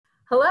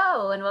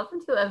Hello, and welcome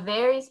to a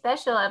very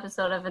special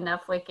episode of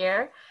Enough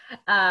Wicker.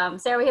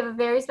 Sarah, we have a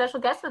very special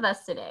guest with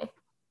us today.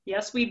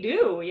 Yes, we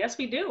do. Yes,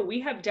 we do. We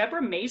have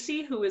Deborah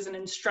Macy, who is an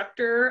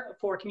instructor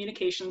for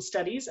communication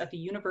studies at the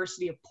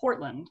University of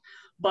Portland.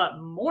 But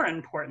more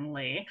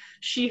importantly,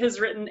 she has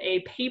written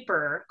a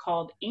paper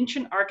called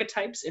Ancient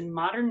Archetypes in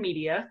Modern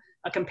Media,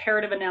 a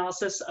comparative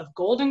analysis of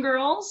Golden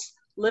Girls,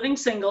 Living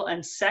Single,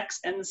 and Sex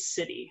and the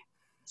City.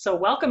 So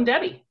welcome,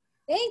 Debbie.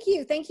 Thank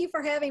you. Thank you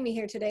for having me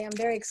here today. I'm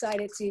very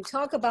excited to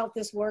talk about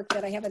this work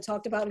that I haven't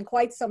talked about in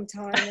quite some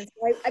time. And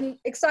so I'm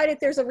excited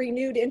there's a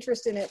renewed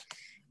interest in it,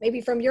 maybe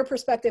from your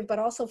perspective, but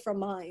also from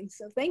mine.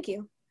 So thank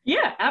you.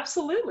 Yeah,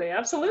 absolutely.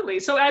 Absolutely.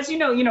 So as you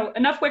know,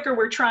 Enough Wicker,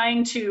 we're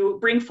trying to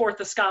bring forth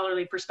the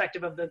scholarly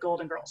perspective of the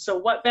Golden Girls. So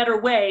what better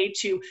way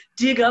to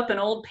dig up an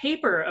old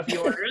paper of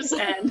yours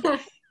and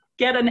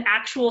get an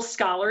actual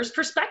scholar's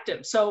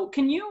perspective. So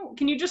can you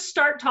just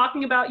start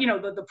talking about,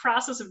 the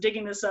process of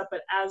digging this up,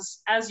 but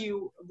as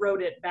you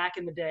wrote it back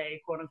in the day,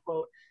 quote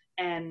unquote,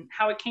 and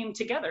how it came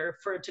together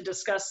to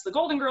discuss the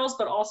Golden Girls,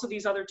 but also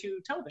these other two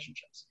television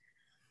shows?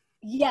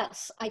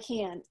 Yes, I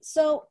can.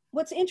 So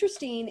what's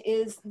interesting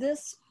is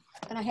this,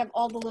 and I have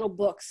all the little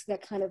books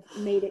that kind of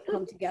made it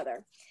come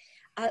together.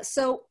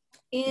 So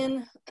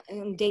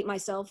date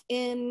myself,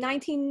 in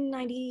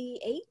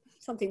 1998,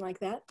 something like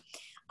that,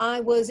 I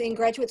was in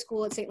graduate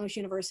school at St. Louis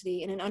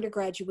University in an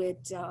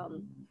undergraduate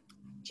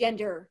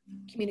gender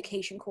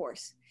communication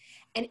course.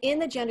 And in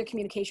the gender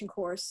communication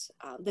course,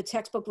 the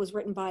textbook was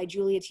written by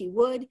Julia T.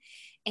 Wood,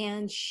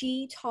 and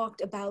she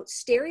talked about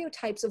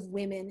stereotypes of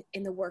women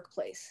in the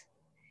workplace.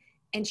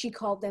 And she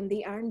called them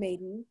the Iron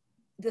Maiden,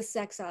 the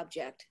sex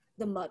object,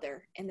 the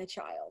mother, and the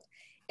child.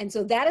 And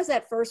so that is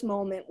that first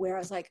moment where I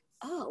was like,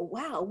 oh,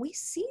 wow, we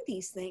see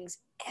these things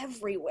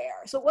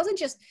everywhere. So it wasn't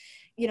just,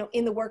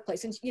 in the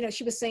workplace. And,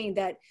 she was saying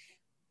that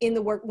in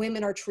the work,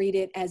 women are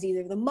treated as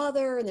either the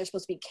mother and they're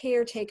supposed to be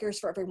caretakers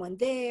for everyone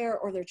there,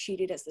 or they're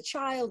treated as the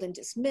child and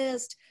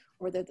dismissed,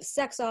 or they're the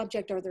sex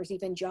object, or there's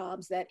even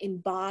jobs that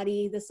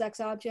embody the sex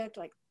object,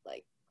 like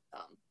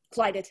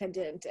flight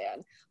attendant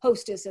and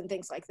hostess and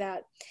things like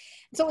that.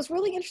 So it was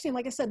really interesting.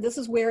 Like I said, this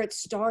is where it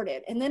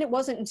started. And then it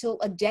wasn't until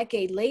a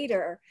decade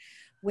later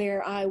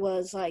where I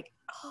was like,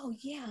 oh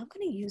yeah, I'm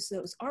going to use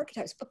those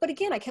archetypes. But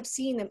again, I kept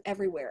seeing them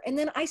everywhere. And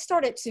then I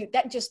started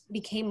that just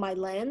became my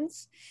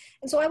lens.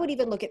 And so I would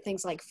even look at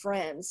things like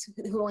Friends,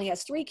 who only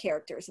has 3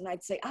 characters. And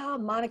I'd say,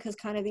 Monica's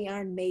kind of the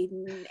Iron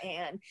Maiden.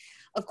 And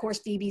of course,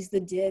 Phoebe's the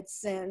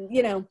ditz and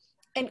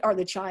or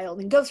the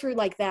child, and go through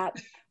like that.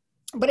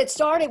 But it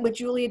started with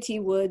Julia T.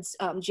 Wood's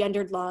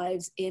Gendered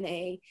Lives in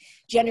a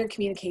Gender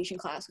Communication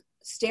class,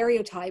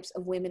 Stereotypes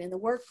of Women in the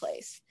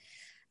Workplace.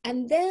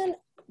 And then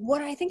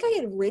what I think I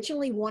had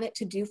originally wanted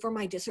to do for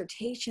my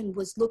dissertation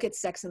was look at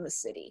Sex and the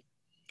City.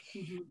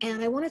 Mm-hmm.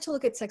 And I wanted to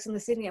look at Sex and the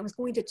City. I was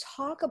going to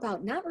talk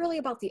about, not really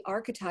about the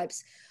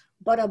archetypes,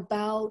 but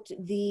about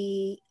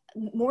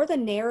more the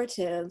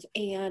narrative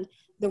and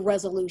the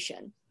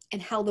resolution,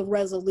 and how the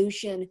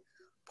resolution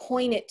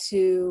pointed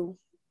to,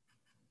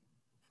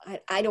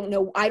 I don't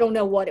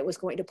know what it was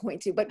going to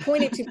point to, but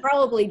pointed to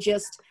probably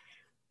just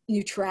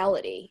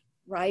neutrality,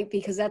 right?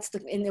 Because that's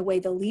in the way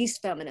the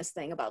least feminist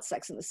thing about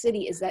Sex and the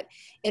City is that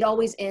it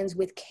always ends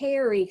with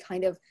Carrie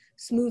kind of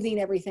smoothing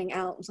everything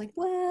out. It's like,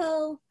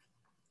 well,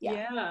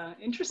 yeah,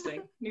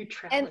 interesting.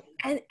 Neutrality.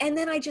 And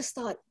then I just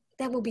thought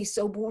that would be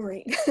so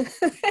boring.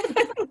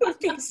 It would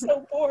be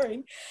so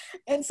boring.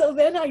 And so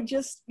then I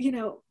just,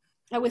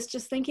 I was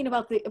just thinking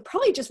about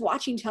probably just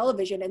watching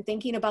television and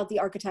thinking about the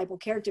archetypal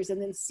characters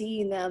and then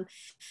seeing them.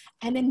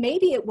 And then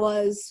maybe it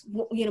was,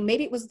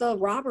 maybe it was the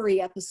robbery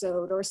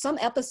episode or some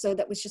episode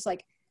that was just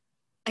like,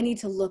 I need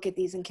to look at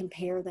these and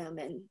compare them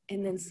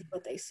and then see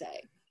what they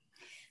say.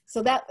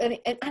 So that,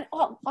 and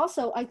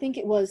also I think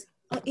it was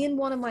in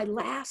one of my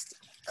last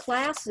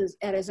classes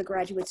as a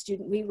graduate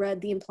student, we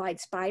read The Implied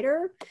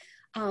Spider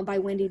by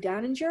Wendy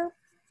Downinger.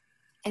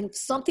 And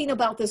something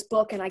about this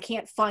book, and I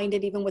can't find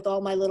it even with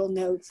all my little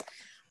notes,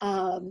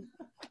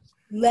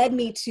 led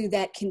me to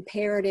that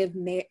comparative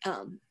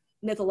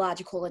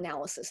mythological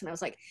analysis. And I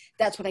was like,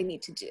 that's what I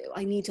need to do.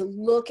 I need to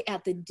look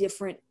at the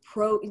different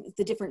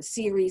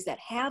series that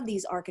have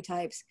these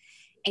archetypes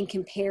and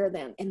compare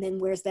them. And then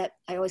where's that,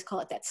 I always call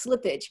it that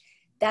slippage.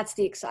 That's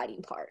the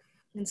exciting part.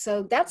 And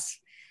so that's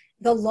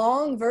the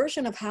long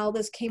version of how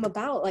this came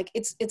about. Like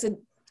it's a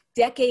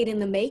decade in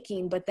the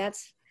making, but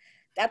that's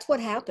what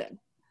happened.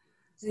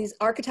 These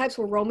archetypes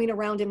were roaming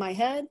around in my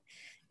head.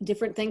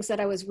 Different things that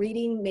I was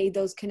reading made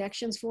those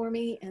connections for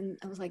me. And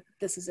I was like,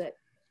 this is it.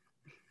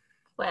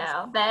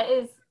 Wow, that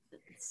is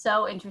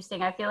so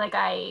interesting. I feel like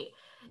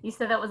you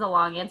said that was a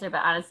long answer,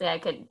 but honestly, I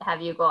could have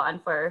you go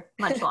on for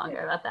much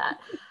longer about that.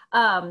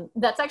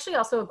 That's actually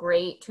also a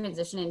great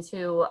transition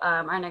into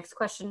our next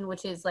question,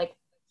 which is like,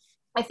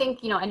 I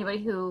think,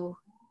 anybody who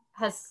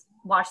has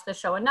watched the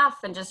show enough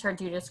and just heard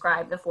you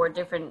describe the 4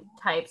 different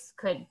types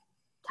could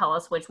tell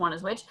us which one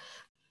is which.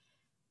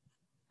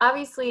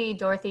 Obviously,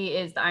 Dorothy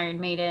is the Iron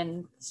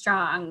Maiden,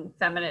 strong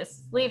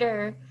feminist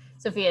leader.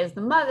 Sophia is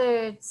the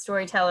mother,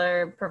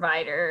 storyteller,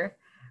 provider.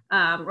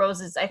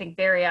 Rose is, I think,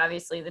 very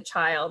obviously the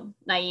child,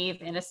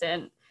 naive,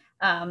 innocent.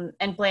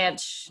 And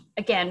Blanche,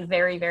 again,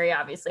 very, very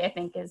obviously, I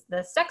think, is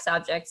the sex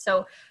object.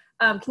 So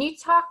can you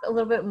talk a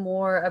little bit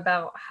more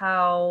about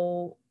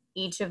how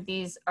each of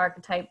these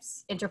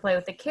archetypes interplay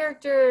with the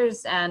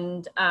characters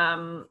and,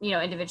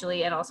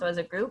 individually and also as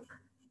a group?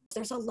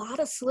 There's a lot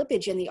of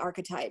slippage in the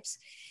archetypes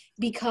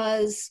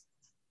because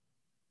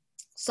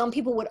some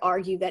people would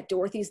argue that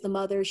Dorothy's the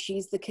mother,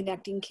 she's the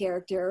connecting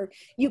character.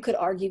 You could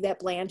argue that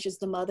Blanche is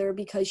the mother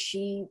because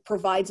she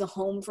provides a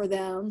home for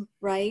them,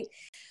 right?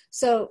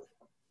 So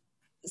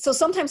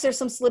sometimes there's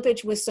some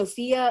slippage with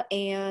Sophia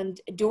and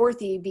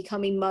Dorothy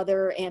becoming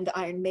mother and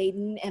Iron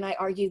Maiden. And I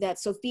argue that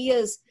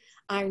Sophia's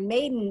Iron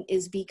Maiden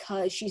is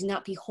because she's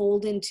not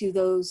beholden to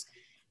those,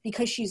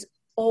 because she's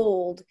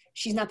old,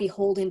 she's not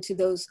beholden to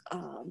those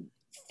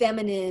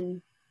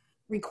feminine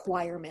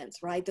requirements,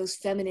 right? Those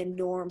feminine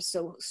norms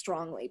so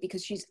strongly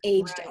because she's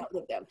aged out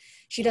with them.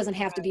 She doesn't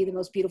have to be the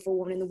most beautiful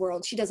woman in the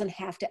world. She doesn't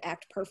have to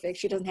act perfect.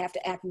 She doesn't have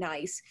to act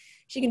nice.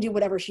 She can do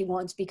whatever she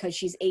wants because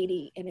she's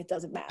 80 and it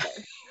doesn't matter,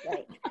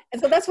 right?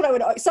 And so that's what I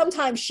would,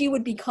 sometimes she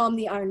would become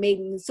the Iron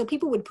Maiden. So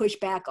people would push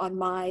back on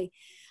my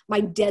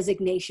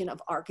designation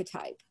of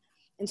archetype.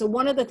 And so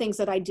one of the things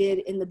that I did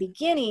in the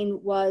beginning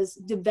was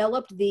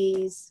developed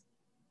these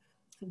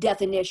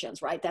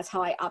definitions, right? That's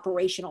how I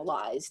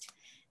operationalized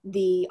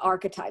the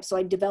archetype. So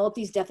I developed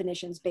these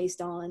definitions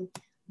based on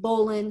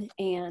Bolin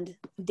and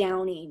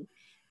Downing,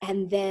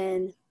 and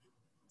then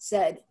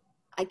said,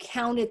 I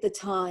counted the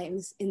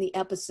times in the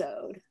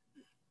episode.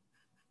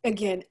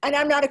 Again, and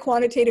I'm not a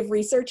quantitative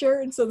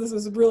researcher, and so this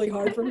was really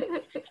hard for me.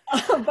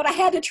 But I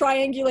had to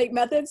triangulate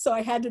methods, so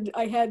I had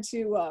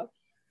to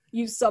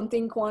use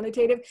something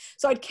quantitative.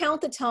 So I'd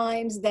count the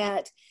times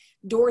that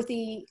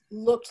Dorothy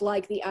looked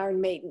like the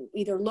Iron Maiden,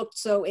 either looked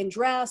so in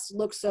dress,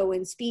 looked so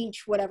in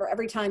speech, whatever.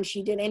 Every time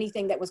she did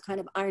anything that was kind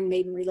of Iron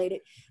Maiden related,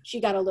 she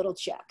got a little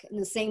check. And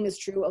the same is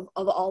true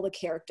of all the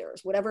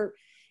characters. Whatever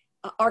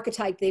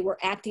archetype they were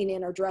acting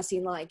in or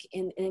dressing like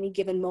in any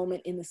given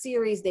moment in the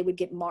series, they would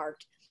get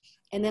marked.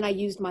 And then I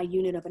used my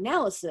unit of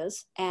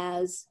analysis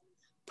as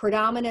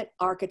predominant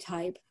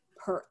archetype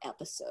per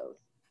episode.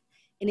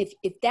 And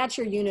if that's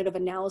your unit of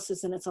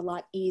analysis, then it's a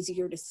lot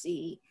easier to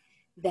see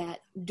that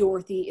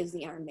Dorothy is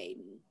the Iron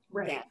Maiden,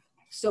 right, that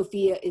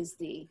Sophia is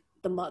the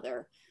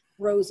mother,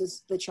 Rose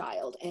is the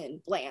child,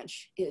 and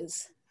Blanche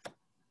is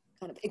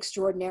kind of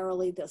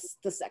extraordinarily the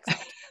sex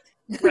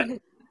object.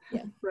 Right.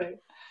 Yeah. Right.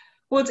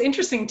 Well, it's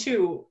interesting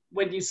too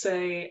when you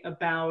say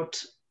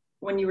about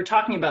when you were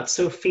talking about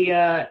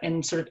Sophia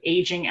and sort of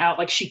aging out,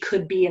 like she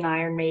could be an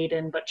Iron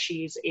Maiden, but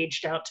she's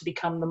aged out to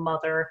become the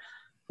mother.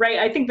 Right.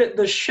 I think that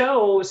the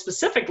show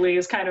specifically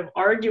is kind of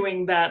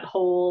arguing that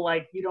whole,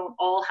 like, you don't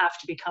all have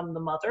to become the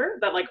mother,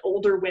 that like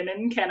older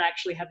women can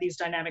actually have these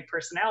dynamic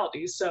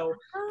personalities. So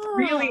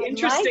really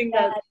interesting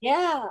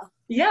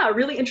yeah,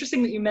 really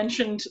interesting that you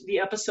mentioned the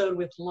episode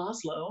with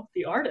Laszlo,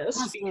 the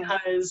artist,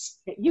 because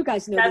you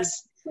guys know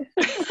that's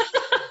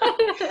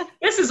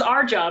this is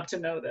our job to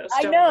know this.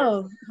 I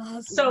know.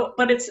 So,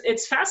 but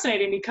it's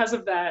fascinating because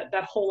of that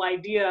whole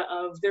idea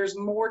of there's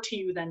more to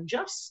you than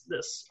just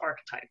this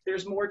archetype.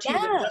 There's more to you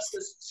than just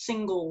this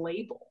single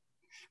label.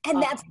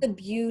 And that's the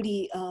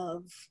beauty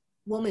of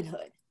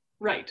womanhood.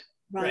 Right.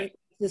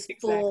 This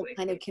full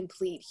kind of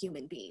complete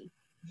human being.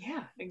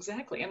 Yeah,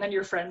 exactly. And then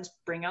your friends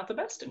bring out the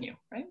best in you,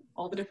 right?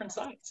 All the different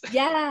sides.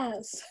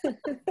 Yes.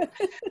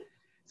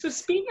 So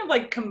speaking of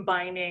like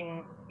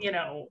combining,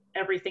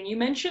 everything, you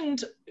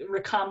mentioned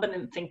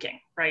recombinant thinking,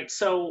 right?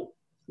 So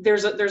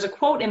there's a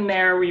quote in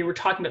there where you were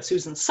talking about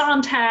Susan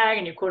Sontag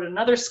and you quoted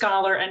another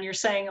scholar and you're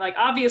saying like,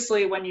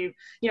 obviously when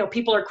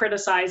people are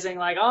criticizing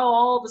like, oh,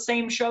 all the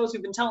same shows,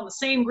 we've been telling the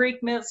same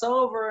Greek myths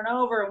over and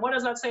over. And what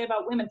does that say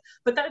about women?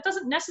 But that it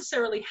doesn't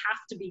necessarily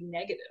have to be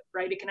negative,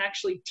 right? It can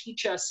actually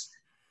teach us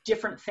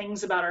different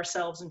things about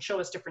ourselves and show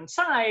us different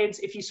sides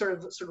if you sort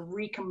of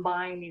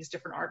recombine these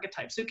different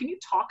archetypes. So can you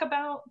talk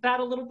about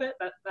that a little bit,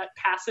 that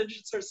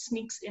passage sort of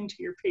sneaks into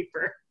your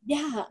paper?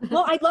 Yeah,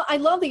 well, I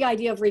love the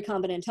idea of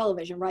recombinant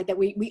television, right? That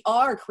we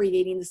are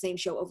creating the same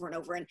show over and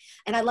over. And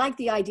I like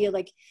the idea,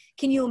 like,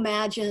 can you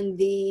imagine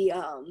the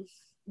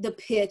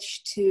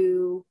pitch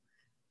to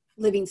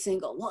Living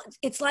Single? Well,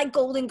 it's like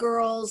Golden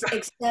Girls,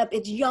 except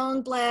it's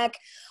young Black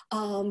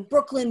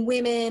Brooklyn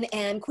women,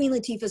 and Queen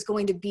Latifah is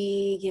going to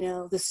be,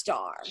 the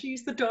star.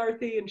 She's the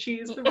Dorothy, and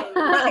she's the Rose.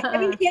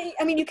 Right.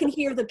 I mean, you can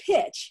hear the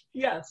pitch.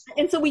 Yes.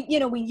 And so we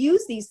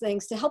use these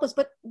things to help us.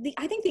 But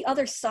I think the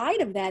other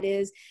side of that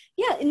is,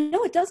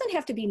 it doesn't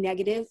have to be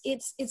negative.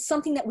 It's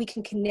something that we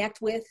can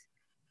connect with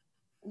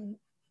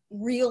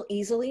real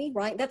easily,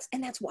 right? That's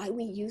why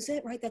we use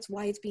it, right? That's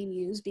why it's being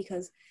used,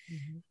 because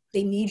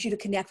they need you to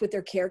connect with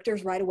their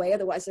characters right away.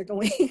 Otherwise they're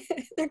going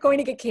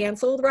to get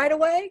canceled right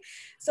away.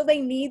 So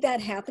they need that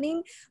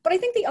happening. But I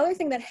think the other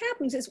thing that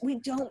happens is we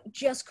don't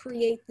just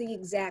create the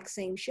exact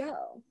same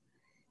show,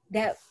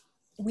 that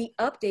we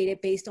update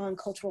it based on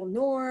cultural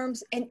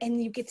norms,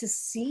 and you get to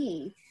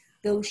see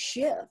those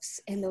shifts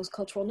and those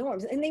cultural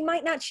norms. And they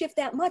might not shift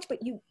that much, but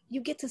you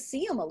get to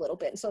see them a little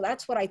bit. And so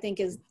that's what I think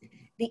is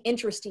the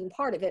interesting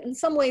part of it. In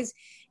some ways,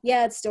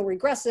 yeah, it's still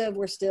regressive.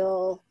 We're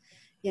still,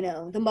 you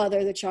know, the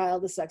mother, the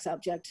child, the sex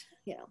object,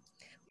 you know.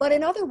 But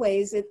in other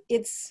ways,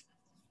 it's,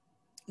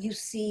 you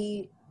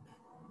see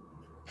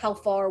how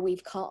far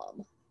we've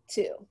come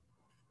too.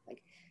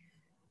 Like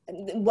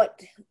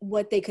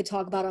what they could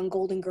talk about on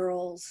Golden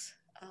Girls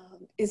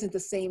isn't the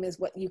same as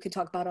what you could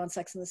talk about on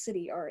Sex and the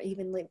City, or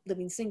even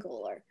Living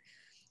Single, or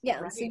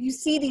right. So you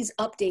see these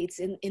updates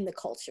in the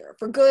culture,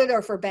 for good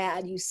or for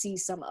bad. You see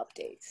some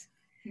updates.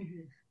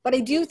 Mm-hmm. But I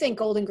do think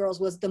Golden Girls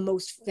was the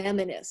most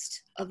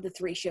feminist of the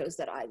 3 shows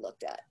that I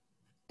looked at,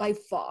 by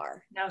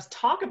far. Now let's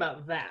talk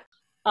about that.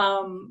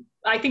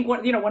 I think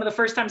one of the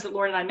first times that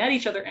Lauren and I met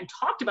each other and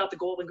talked about the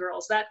Golden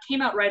Girls, that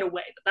came out right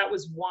away. But that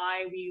was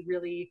why we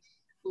really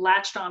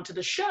latched onto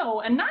the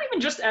show, and not even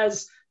just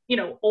as, you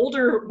know,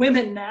 older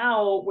women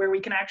now, where we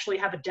can actually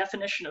have a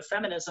definition of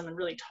feminism and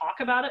really talk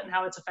about it and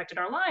how it's affected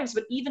our lives,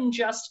 but even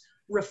just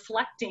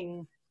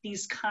reflecting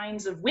these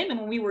kinds of women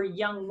when we were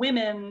young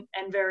women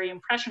and very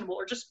impressionable,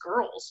 or just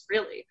girls,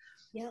 really.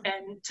 Yeah.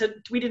 And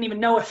we didn't even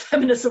know what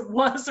feminism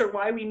was or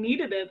why we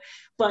needed it,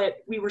 but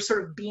we were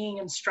sort of being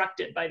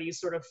instructed by these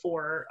sort of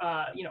 4,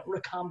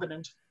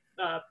 recombinant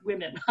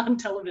women on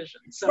television.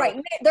 So, right,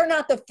 they're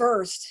not the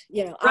first,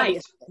 you know,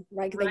 obviously,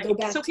 right? They go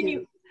back so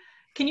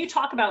can you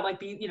talk about,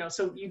 like,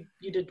 so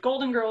you did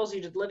Golden Girls,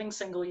 you did Living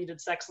Single, you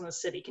did Sex and the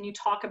City. Can you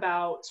talk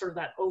about sort of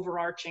that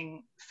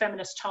overarching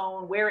feminist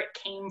tone, where it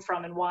came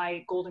from, and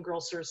why Golden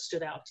Girls sort of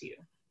stood out to you?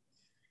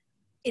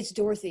 It's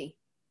Dorothy.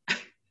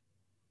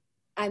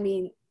 I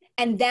mean,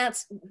 and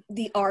that's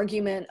the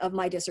argument of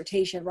my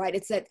dissertation, right?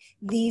 It's that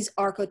these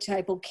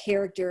archetypal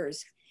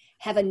characters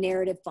have a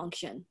narrative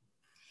function,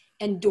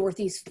 and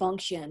Dorothy's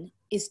function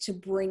is to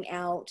bring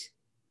out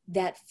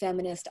that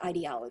feminist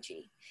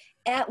ideology.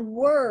 At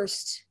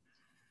worst,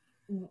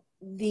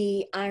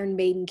 the Iron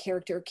Maiden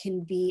character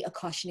can be a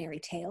cautionary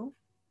tale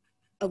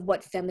of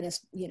what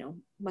feminists, you know,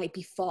 might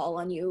befall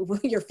on you,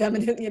 your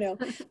feminine, you know,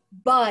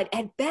 but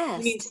at best.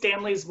 You mean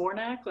Stanley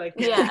Zbornak? Like,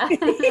 yeah.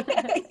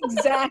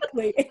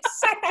 Exactly.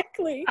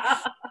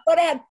 But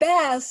at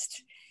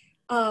best,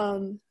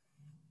 you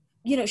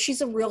know,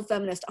 she's a real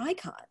feminist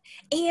icon.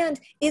 And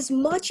as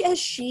much as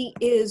she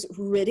is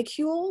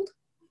ridiculed,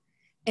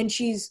 and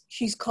she's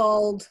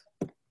called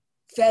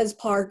Fez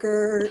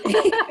Parker,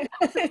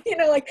 you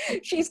know, like,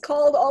 she's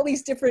called all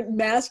these different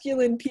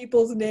masculine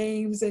people's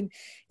names, and,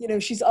 you know,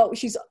 she's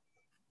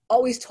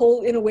always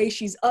told in a way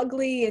she's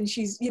ugly, and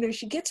she's, you know,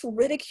 she gets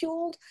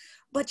ridiculed,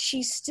 but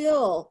she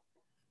still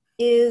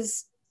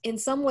is in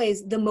some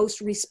ways the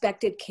most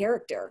respected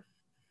character.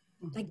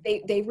 Mm-hmm.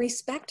 Like they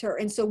respect her.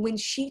 And so when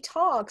she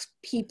talks,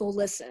 people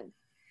listen.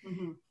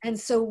 Mm-hmm. And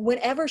so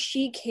whenever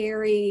she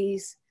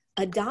carries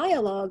a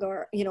dialogue,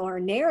 or, you know, our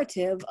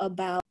narrative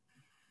about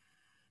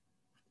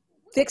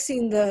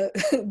fixing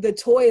the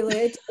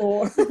toilet,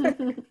 or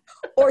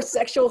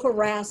sexual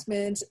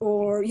harassment,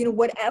 or, you know,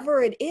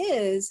 whatever it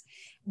is,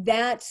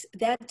 that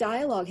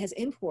dialogue has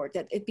import,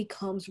 that it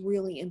becomes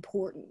really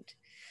important.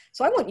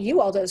 So I want you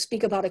all to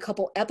speak about a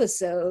couple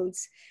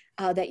episodes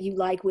that you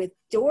like with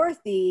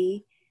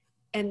Dorothy,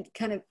 and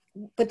kind of,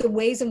 but the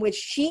ways in which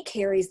she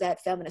carries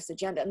that feminist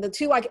agenda. And the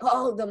two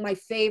my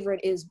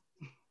favorite is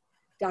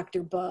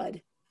Dr.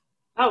 Bud.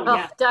 Oh,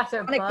 yeah.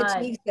 Dr. Chronic Bud.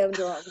 fatigue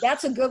syndrome.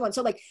 That's a good one.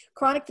 So, like,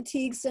 chronic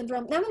fatigue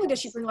syndrome, not only does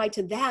she bring light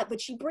to that,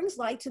 but she brings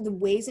light to the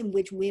ways in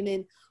which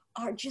women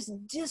are just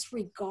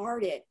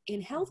disregarded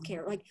in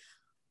healthcare. Like,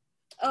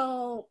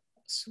 oh,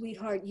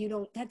 sweetheart,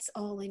 that's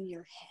all in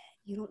your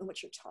head. You don't know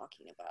what you're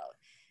talking about.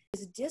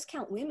 Is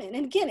discount women.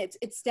 And again,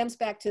 it stems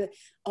back to,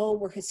 oh,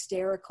 we're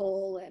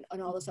hysterical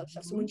and all this other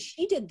stuff. So when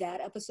she did that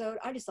episode,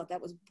 I just thought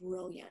that was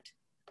brilliant.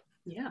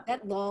 Yeah.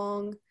 That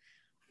long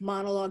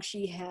monologue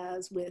she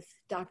has with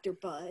Dr.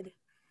 Bud,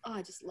 oh,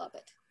 I just love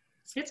it.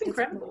 It's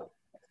incredible.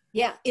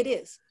 Yeah, it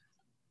is.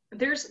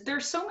 There's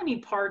so many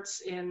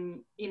parts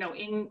in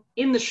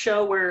the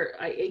show where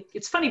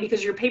it's funny,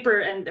 because your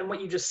paper and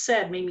what you just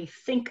said made me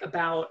think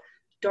about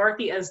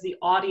Dorothy as the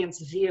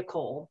audience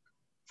vehicle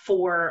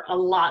for a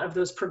lot of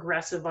those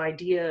progressive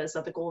ideas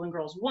that the Golden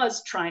Girls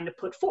was trying to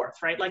put forth,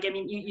 right? Like, I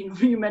mean,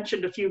 you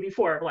mentioned a few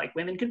before, like,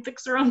 women can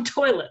fix their own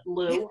toilet,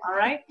 Lou, all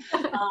right?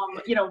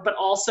 But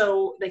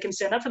also they can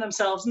stand up for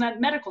themselves in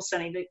that medical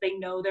setting. They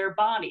know their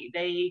body.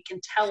 They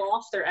can tell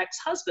off their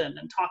ex-husband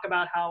and talk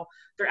about how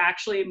they're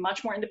actually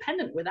much more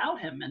independent without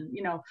him. And,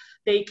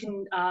 they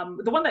can,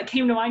 the one that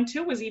came to mind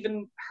too was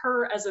even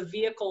her as a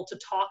vehicle to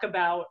talk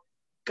about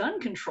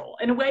gun control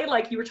in a way,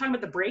 like you were talking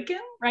about the break-in,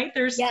 right?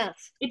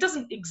 It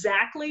doesn't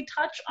exactly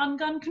touch on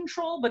gun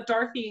control, but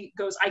Dorothy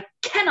goes, I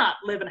cannot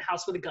live in a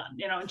house with a gun,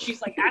 and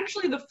she's like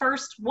actually the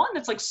first one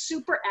that's like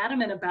super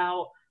adamant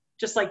about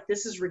just like,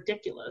 this is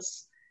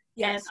ridiculous.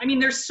 Yes. And I mean,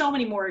 there's so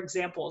many more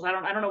examples. I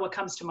don't know what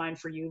comes to mind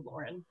for you,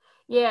 Lauren.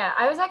 Yeah,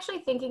 I was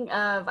actually thinking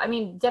of,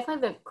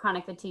 definitely the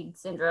chronic fatigue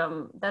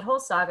syndrome. That whole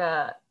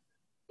saga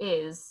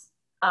is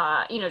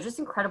just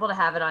incredible to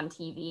have it on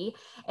TV.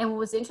 And what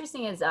was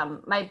interesting is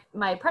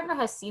my partner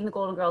has seen the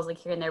Golden Girls like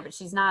here and there, but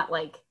she's not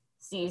like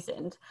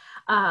seasoned.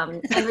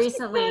 And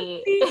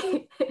recently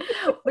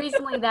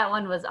that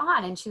one was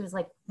on, and she was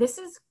like, this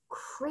is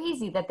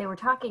crazy that they were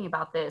talking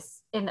about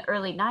this in the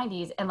early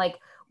 90s, and like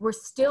we're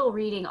still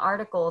reading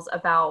articles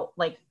about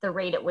like the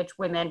rate at which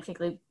women,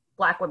 particularly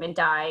Black women,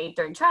 die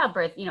during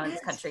childbirth, in this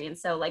country. And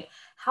so like,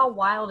 how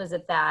wild is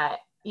it that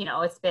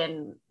it's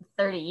been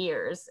 30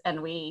 years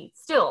and we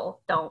still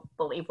don't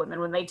believe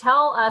women when they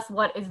tell us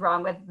what is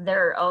wrong with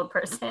their own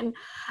person.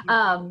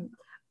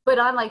 But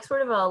on like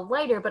sort of a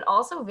lighter, but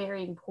also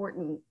very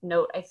important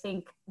note, I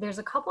think there's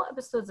a couple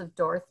episodes of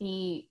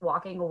Dorothy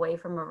walking away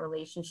from a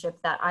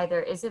relationship that either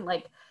isn't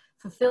like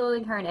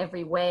fulfilling her in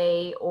every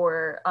way,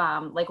 or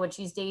like when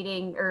she's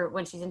dating or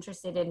when she's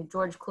interested in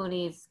George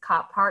Clooney's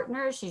cop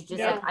partner, she's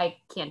just like, I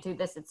can't do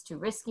this, it's too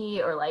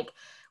risky. Or like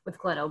with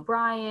Glenn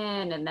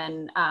O'Brien, and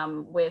then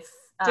with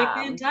Dick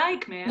Van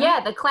Dyke, man. Yeah,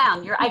 the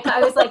clown. I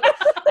was like,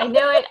 I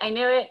knew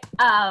it.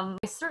 I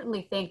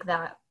certainly think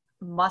that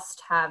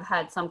must have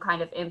had some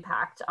kind of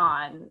impact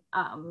on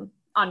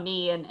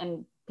me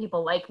and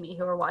people like me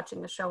who are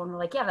watching the show and were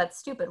like, yeah, that's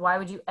stupid. Why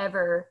would you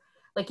ever,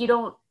 like, you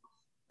don't,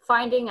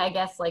 finding, I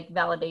guess, like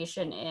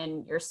validation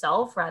in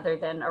yourself rather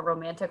than a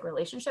romantic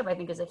relationship, I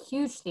think is a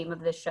huge theme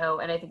of this show.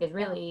 And I think is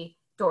really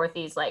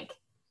Dorothy's like,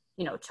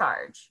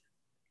 charge.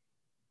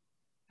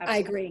 Absolutely. I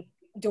agree.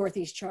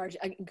 Dorothy's charge.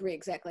 I agree,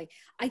 exactly.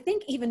 I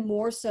think even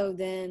more so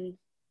than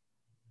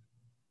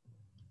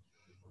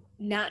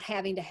not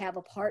having to have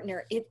a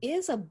partner, it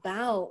is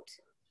about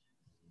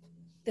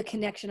the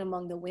connection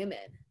among the women,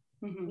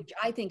 which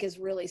I think is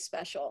really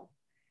special.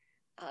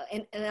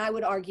 And I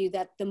would argue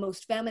that the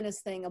most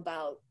feminist thing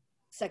about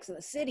Sex and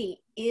the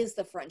City is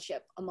the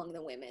friendship among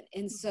the women.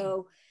 And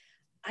so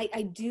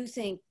I do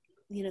think,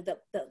 that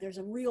there's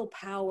a real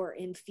power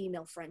in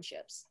female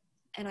friendships.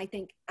 And I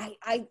think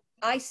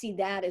I see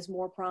that as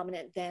more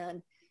prominent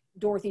than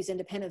Dorothy's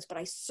independence, but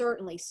I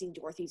certainly see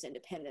Dorothy's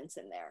independence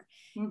in there.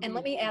 And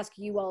let me ask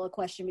you all a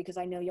question, because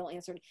I know you'll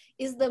answer it.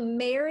 Is the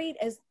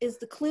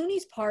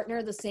Clooney's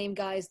partner the same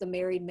guy as the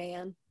married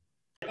man?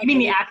 You mean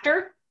the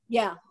actor?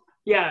 Yeah.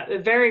 Yeah, a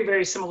very,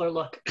 very similar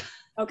look.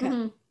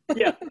 Okay.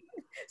 Yeah.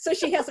 So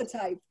she has a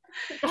type.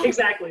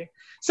 Exactly.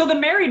 So the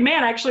married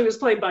man actually was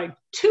played by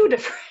two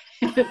different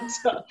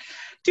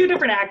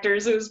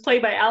actors. It was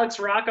played by Alex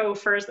Rocco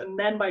first, and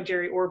then by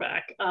Jerry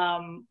Orbach,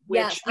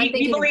 which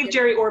we believe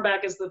Jerry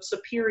Orbach is the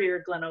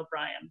superior Glenn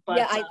O'Brien. But,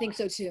 yeah, I think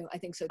so too.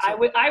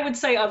 I would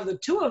say of the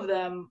two of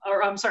them,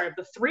 or I'm sorry, of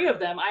the three of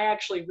them, I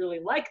actually really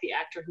like the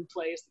actor who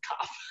plays the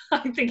cop.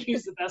 I think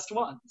he's the best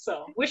one.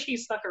 So wish he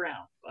stuck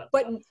around.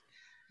 But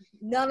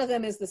none of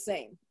them is the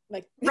same.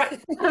 Like, right.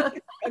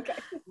 Okay.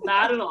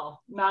 Not at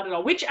all.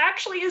 Which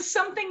actually is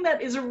something that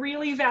is a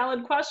really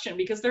valid question,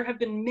 because there have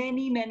been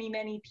many, many,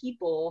 many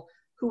people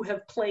who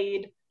have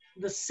played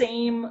the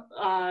same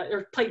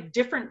or played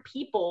different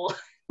people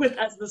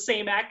as the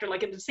same actor,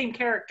 like in the same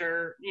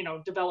character,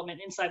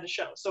 development inside the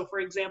show. So for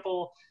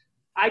example,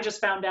 I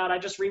just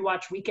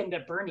rewatched Weekend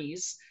at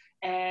Bernie's,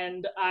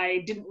 and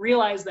I didn't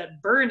realize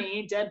that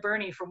Dead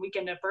Bernie from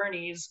Weekend at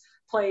Bernie's,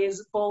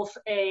 plays both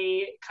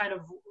a kind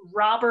of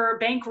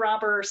bank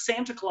robber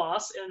Santa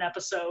Claus in an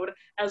episode,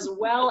 as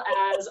well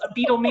as a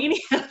Beatlemania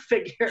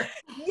figure.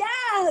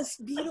 Yes,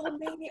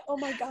 Beatlemania. Oh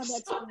my God,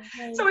 that's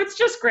great. So it's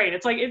just great.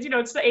 It's like,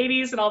 it's the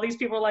 80s, and all these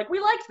people are like, we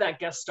liked that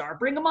guest star.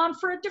 Bring him on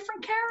for a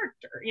different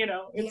character.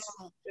 It's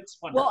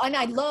wonderful. Well, and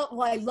I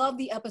love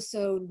the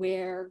episode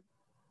where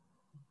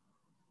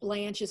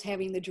Blanche is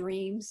having the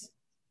dreams.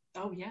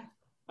 Oh yeah.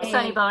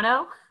 Sonny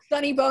Bono.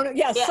 Sonny Bono,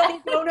 yes, yeah.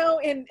 Sonny Bono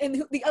and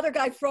the other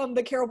guy from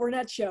the Carol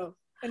Burnett show.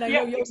 And I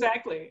know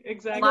exactly.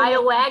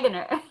 Lyle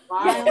Waggoner.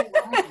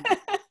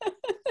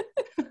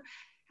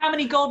 How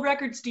many gold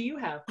records do you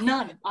have?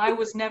 None. I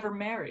was never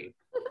married.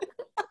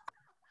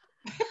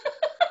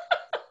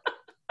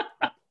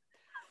 God,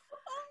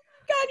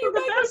 you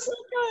guys are so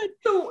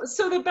good.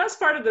 So the best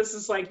part of this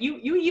is like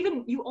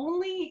you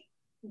only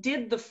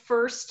did the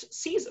first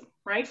season,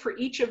 right? For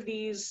each of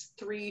these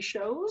three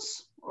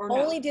shows, or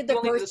only did the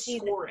first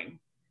season. Scoring.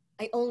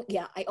 I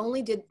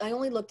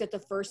only looked at the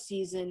first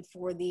season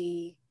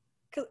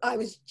because I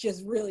was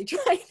just really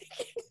trying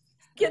to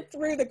get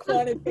through the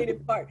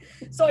quantitative part.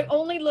 So I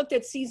only looked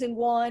at season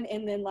 1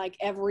 and then like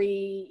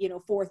every,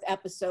 fourth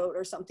episode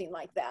or something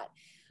like that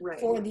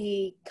for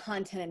the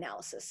content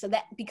analysis. So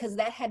because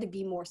that had to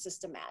be more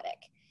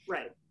systematic.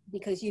 Right.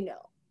 Because,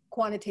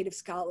 quantitative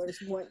scholars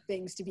want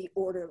things to be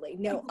orderly.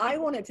 No, I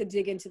wanted to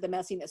dig into the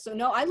messiness. So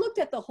no, I looked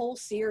at the whole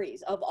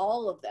series of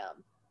all of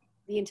them,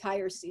 the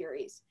entire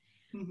series.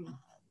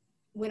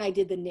 When I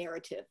did the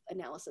narrative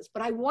analysis.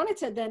 But I wanted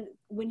to then,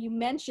 when you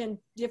mentioned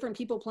different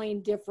people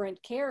playing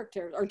different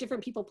characters, or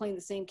different people playing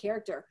the same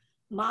character,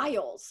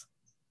 Miles.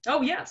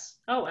 Oh, yes.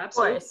 Oh,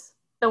 absolutely. Of course.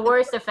 The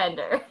worst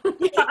offender.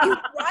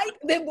 Right?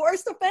 The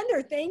worst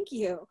offender. Thank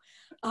you.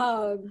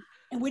 And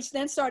which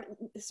then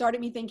started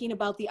me thinking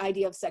about the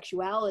idea of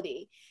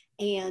sexuality.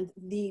 and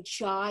the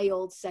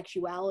child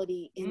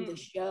sexuality in the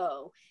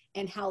show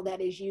and how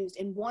that is used.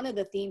 And one of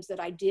the themes that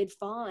I did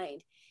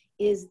find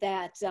is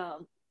that,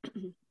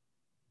 you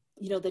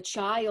know, the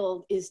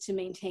child is to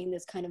maintain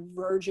this kind of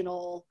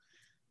virginal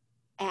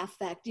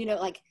affect, you know,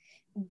 like,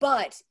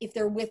 but if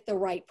they're with the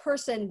right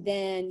person,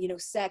 then, you know,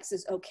 sex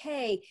is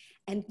okay.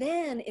 And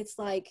then it's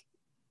like,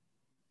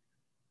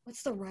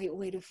 what's the right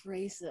way to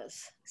phrase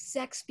this?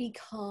 Sex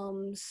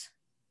becomes,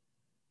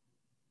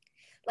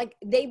 like,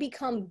 they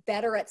become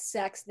better at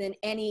sex than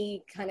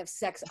any kind of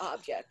sex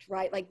object,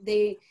 right? Like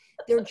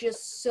they're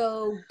just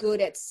so good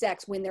at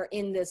sex when they're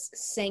in this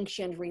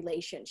sanctioned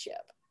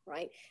relationship,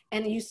 right?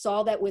 And you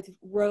saw that with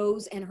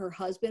Rose and her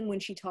husband when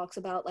she talks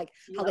about like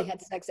how they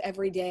had sex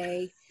every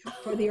day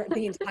for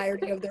the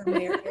entirety of their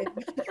marriage.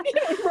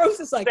 Rose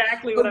is like,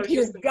 exactly what I was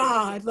dear just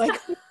God, like.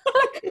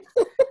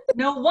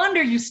 No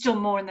wonder you still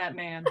mourn that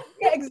man.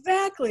 Yeah,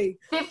 exactly.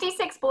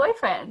 56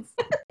 boyfriends.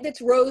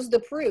 It's Rose the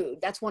Prude.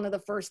 That's one of the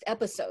first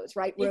episodes,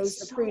 right? Rose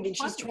the so Prude, and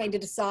funny. she's trying to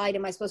decide: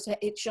 am I supposed to?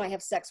 Should I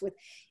have sex with?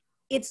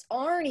 It's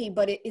Arnie,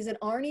 but is it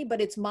Arnie?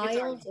 But it's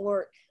Miles,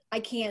 or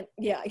I can't.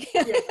 Yeah,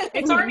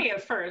 it's Arnie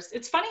at first.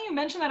 It's funny you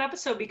mentioned that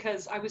episode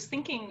because I was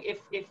thinking if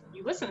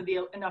you listen to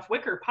the Enough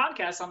Wicker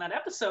podcast on that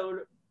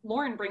episode,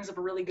 Lauren brings up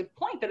a really good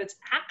point that it's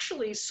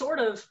actually sort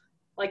of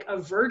like a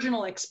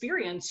virginal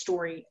experience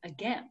story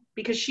again,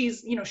 because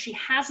she's, you know, she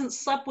hasn't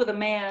slept with a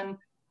man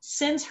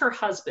since her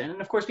husband. And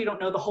of course we don't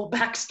know the whole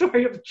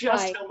backstory of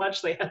just how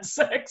much they had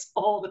sex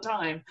all the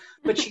time,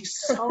 but she's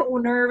so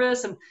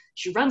nervous and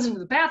she runs into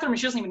the bathroom and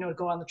she doesn't even know to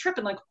go on the trip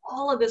and like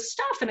all of this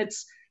stuff. And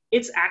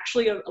it's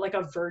actually like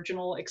a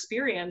virginal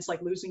experience,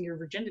 like losing your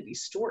virginity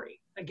story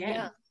again.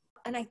 Yeah.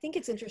 And I think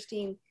it's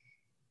interesting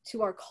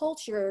to our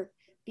culture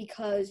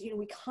because, you know,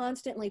 we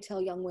constantly tell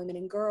young women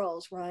and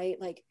girls, right?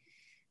 Like,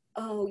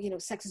 oh, you know,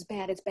 sex is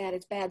bad, it's bad,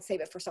 it's bad, save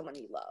it for someone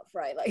you love,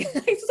 right? Like,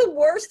 it's the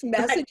worst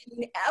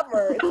messaging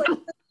ever. It's like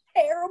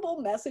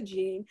terrible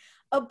messaging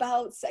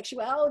about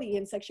sexuality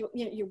and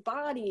you know, your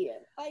body.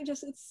 And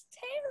it's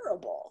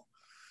terrible.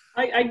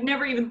 I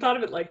never even thought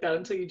of it like that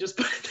until you just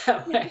put it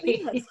that way.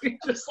 Yes. You're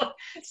just like,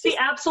 it's the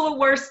absolute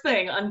worst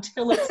thing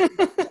until it's...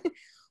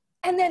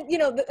 And then, you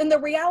know, and the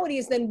reality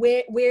is then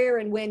where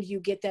and when do you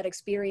get that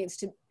experience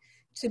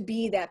to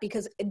be that,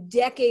 because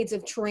decades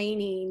of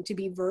training to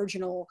be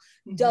virginal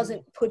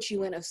doesn't put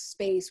you in a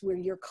space where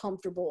you're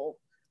comfortable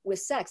with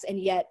sex. And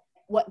yet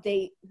what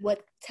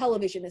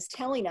television is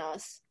telling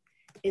us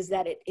is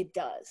that it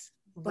does.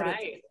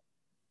 Right,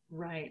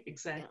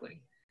 exactly. Yeah.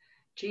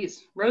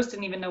 Geez, Rose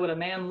didn't even know what a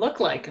man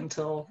looked like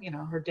until, you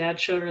know, her dad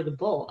showed her the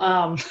bull.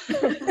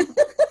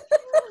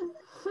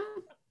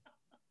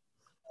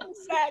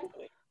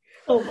 Exactly.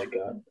 Oh my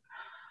God.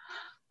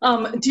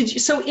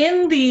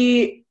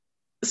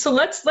 So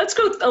let's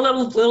go a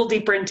little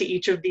deeper into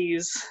each of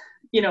these,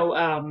 you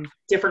know,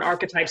 different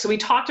archetypes. So we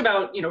talked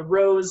about, you know,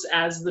 Rose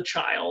as the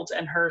child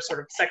and her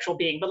sort of sexual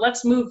being, but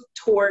let's move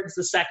towards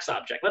the sex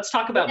object. Let's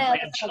talk about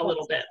Blanche a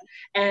little bit.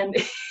 And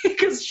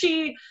because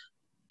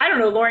I don't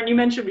know, Lauren, you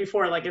mentioned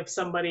before, like if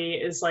somebody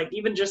is like,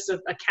 even just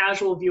a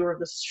casual viewer of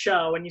the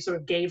show and you sort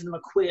of gave them a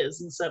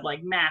quiz and said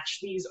like, match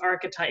these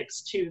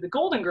archetypes to the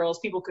Golden Girls,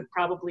 people could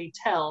probably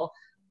tell.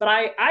 But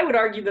I would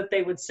argue that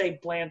they would say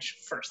Blanche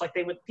first. Like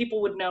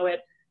people would know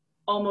it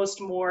almost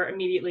more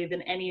immediately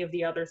than any of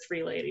the other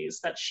three ladies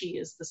that she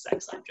is the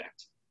sex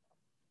object.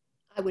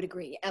 I would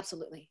agree.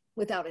 Absolutely.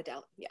 Without a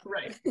doubt. Yeah.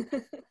 Right.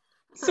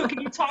 So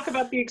can you talk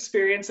about the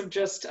experience of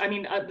just, I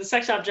mean, the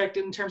sex object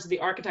in terms of the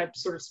archetype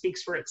sort of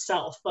speaks for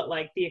itself, but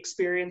like the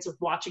experience of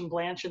watching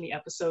Blanche in the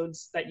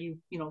episodes that you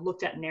know,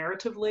 looked at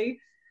narratively?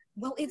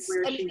 Well, it's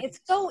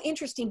so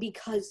interesting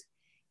because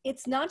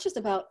it's not just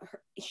about her.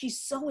 She's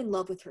so in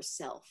love with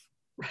herself,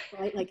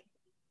 right? Like,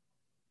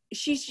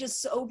 she's just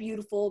so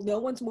beautiful. No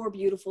one's more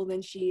beautiful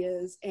than she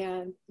is.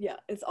 And yeah,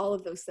 it's all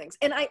of those things.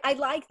 And I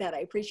like that. I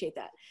appreciate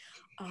that.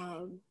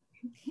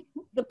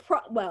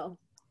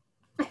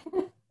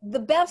 The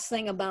best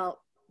thing about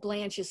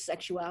Blanche's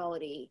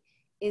sexuality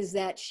is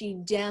that she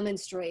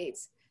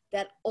demonstrates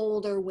that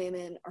older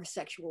women are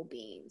sexual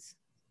beings,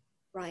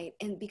 right?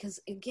 And because,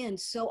 again,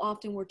 so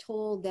often we're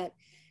told that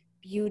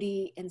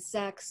beauty and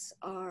sex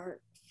are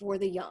for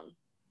the young.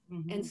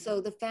 Mm-hmm. And so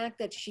the fact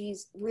that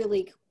she's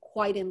really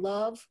quite in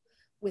love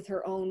with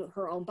her own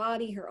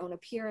body, her own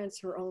appearance,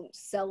 her own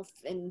self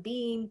and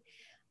being,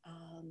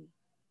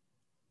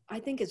 I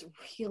think is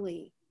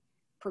really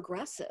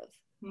progressive,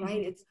 mm-hmm.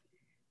 right?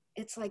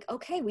 It's like,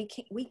 okay,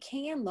 we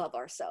can love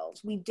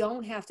ourselves. We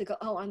don't have to go,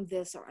 oh, I'm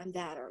this or I'm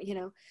that, or, you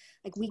know,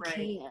 like we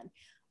can.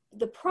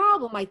 The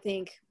problem, I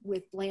think,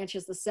 with Blanche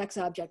as the sex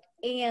object,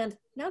 and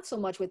not so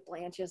much with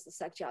Blanche as the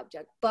sex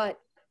object, but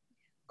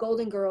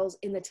Golden Girls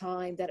in the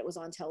time that it was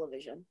on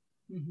television,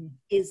 mm-hmm.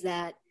 is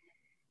that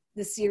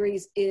the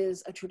series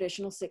is a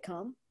traditional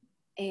sitcom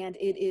and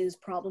it is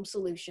problem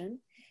solution.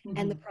 Mm-hmm.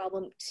 And the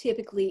problem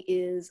typically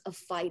is a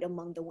fight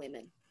among the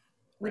women,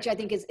 which I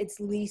think is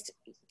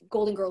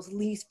Golden Girls'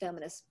 least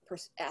feminist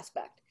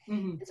aspect.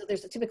 Mm-hmm. And so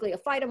there's typically a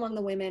fight among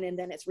the women and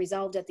then it's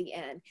resolved at the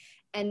end.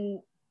 And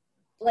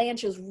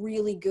Blanche is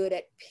really good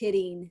at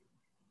pitting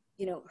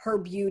her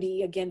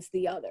beauty against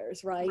the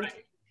others, right?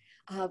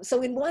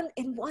 So in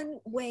one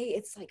way,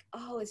 it's like,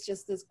 oh, it's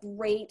just this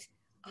great,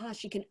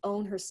 she can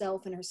own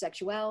herself and her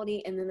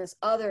sexuality, and then this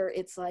other,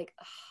 it's like,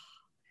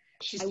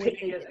 she's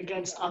pitting it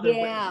against other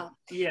women.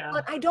 Yeah.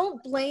 But I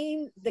don't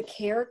blame the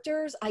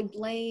characters. I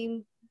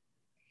blame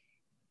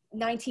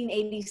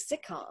 1980s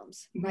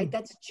sitcoms, right?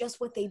 That's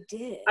just what they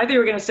did. I think we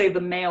were going to say the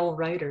male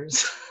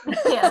writers.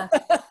 Yeah.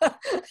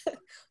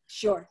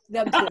 Sure,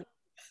 them too.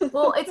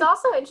 Well, it's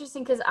also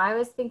interesting because I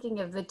was thinking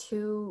of the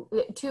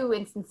two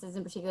instances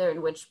in particular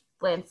in which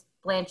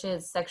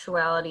Blanche's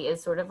sexuality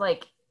is sort of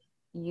like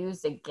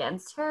used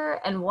against her,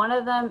 and one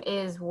of them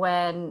is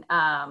when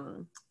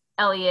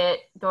Elliot,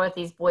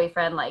 Dorothy's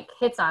boyfriend, like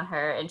hits on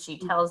her, and she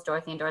tells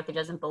Dorothy, and Dorothy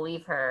doesn't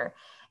believe her.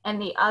 And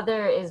the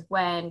other is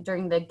when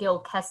during the Gil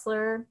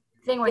Kessler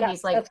thing where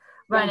he's like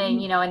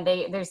running, and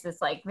there's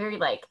this like very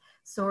like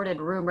sordid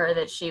rumor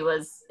that she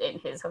was in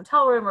his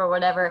hotel room or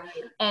whatever,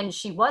 and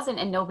she wasn't,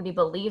 and nobody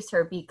believes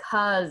her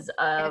because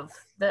of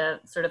the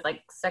sort of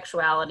like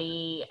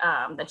sexuality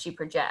that she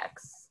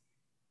projects.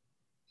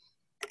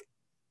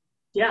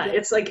 Yeah,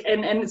 it's like,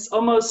 and it's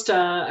almost,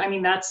 I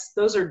mean,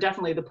 those are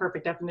definitely the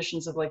perfect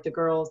definitions of like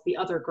the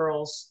other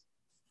girls,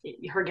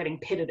 her getting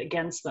pitted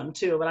against them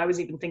too. But I was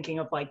even thinking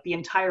of like the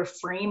entire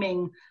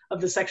framing of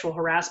the sexual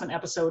harassment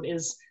episode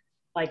is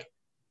like,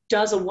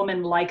 does a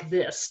woman like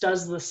this,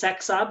 does the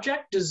sex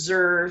object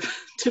deserve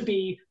to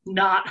be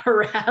not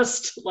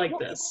harassed like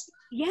this?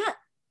 Yeah.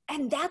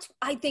 And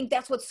I think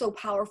that's what's so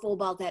powerful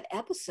about that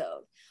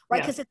episode,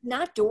 right? Because it's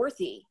not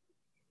Dorothy.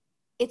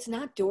 It's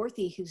not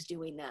Dorothy who's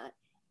doing that.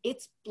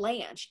 It's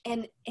Blanche.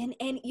 And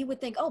you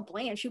would think, oh,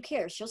 Blanche, who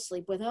cares? She'll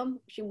sleep with him.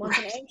 She wants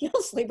an egg,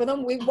 he'll sleep with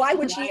him. Why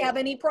would she have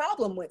any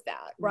problem with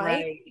that,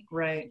 right?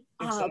 Right.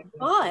 Exactly.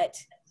 But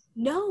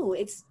no,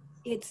 it's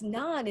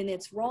not, and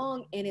it's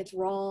wrong,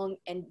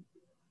 and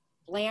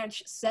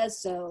Blanche says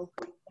so.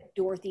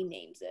 Dorothy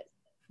names it,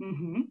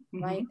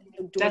 right?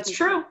 So that's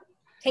true.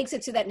 Takes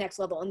it to that next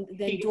level, and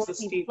then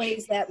Dorothy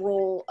plays that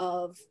role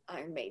of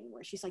Iron Maiden,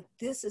 where she's like,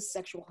 "This is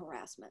sexual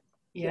harassment."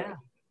 Yeah,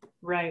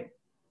 right.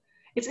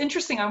 It's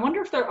interesting. I wonder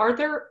if are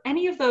there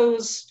any of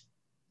those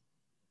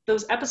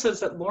episodes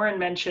that Lauren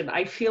mentioned.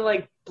 I feel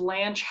like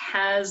Blanche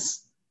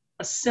has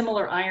a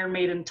similar Iron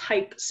Maiden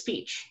type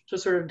speech to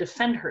sort of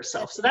defend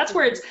herself. So that's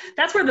where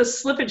the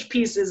slippage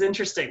piece is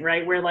interesting,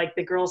 right? Where like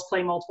the girls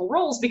play multiple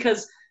roles,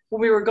 because when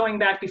we were going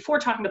back before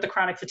talking about the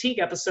chronic fatigue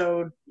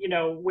episode,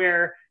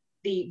 where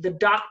the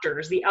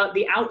doctors, the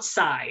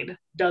outside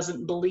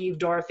doesn't believe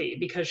Dorothy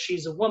because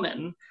she's a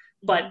woman,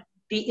 but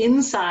the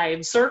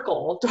inside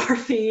circle,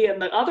 Dorothy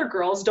and the other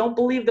girls, don't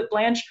believe that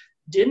Blanche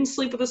didn't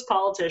sleep with this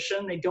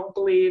politician. They don't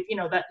believe,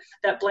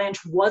 that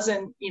Blanche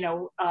wasn't,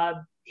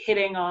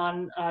 hitting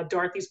on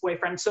Dorothy's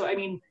boyfriend. So, I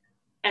mean,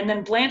 and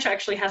then Blanche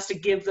actually has to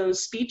give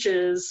those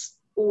speeches,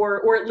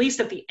 or at least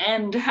at the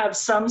end have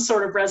some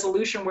sort of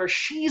resolution where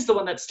she's the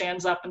one that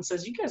stands up and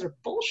says, you guys are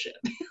bullshit.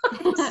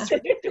 This is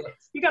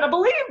ridiculous. You got to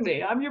believe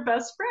me. I'm your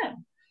best friend.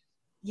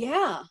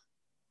 Yeah.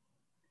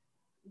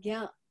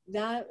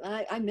 That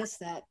I missed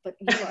that, but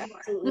you are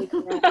absolutely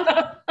correct.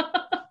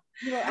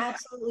 You are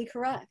absolutely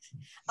correct.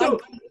 So,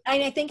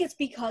 I think it's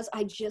because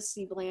I just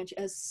see Blanche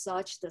as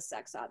such the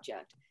sex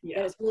object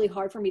that it's really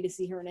hard for me to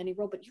see her in any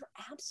role, but you're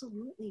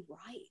absolutely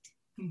right.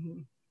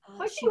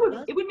 I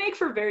think it would make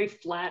for very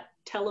flat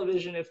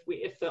television if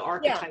the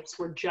archetypes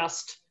were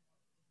just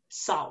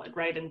solid,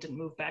 right, and didn't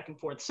move back and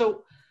forth.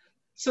 So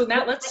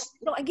now let's...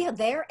 So again,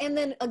 there, and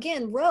then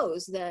again,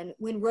 Rose, then,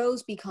 when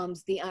Rose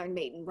becomes the Iron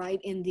Maiden, right,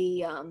 in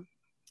the...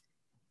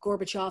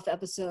 Gorbachev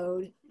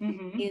episode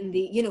in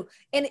the,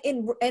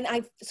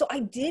 I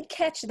did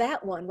catch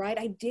that one, right?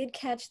 I did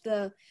catch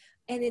and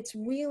it's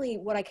really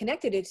what I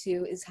connected it to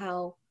is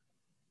how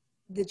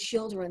the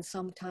children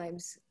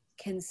sometimes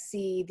can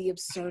see the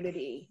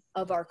absurdity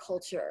of our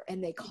culture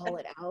and they call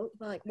it out.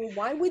 Like, well,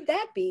 why would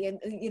that be?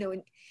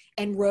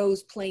 And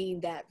Rose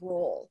playing that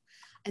role.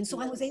 And so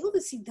I was able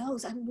to see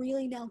those. I'm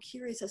really now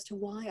curious as to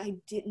why I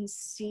didn't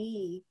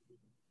see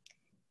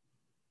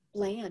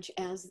Blanche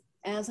as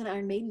an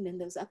Iron Maiden in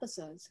those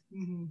episodes.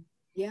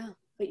 Yeah,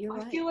 but you're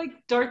right. I feel like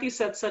Dorothy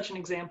set such an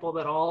example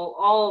that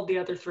all of the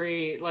other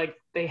three, like,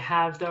 they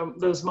have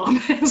those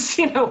moments,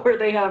 where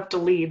they have to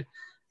lead.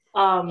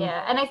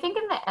 Yeah, and I think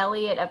in the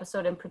Elliot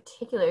episode in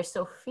particular,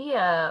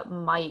 Sophia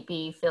might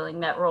be filling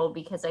that role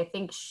because I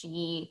think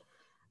she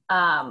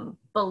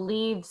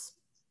believes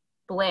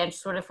Blanche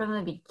sort of from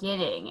the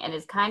beginning and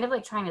is kind of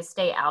like trying to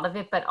stay out of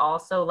it, but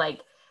also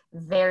like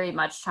very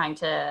much trying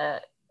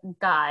to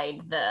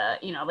guide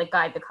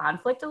the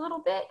conflict a little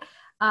bit.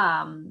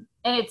 And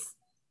it's,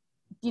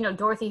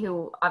 Dorothy,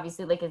 who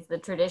obviously like is the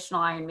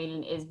traditional Iron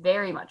Maiden, is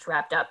very much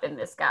wrapped up in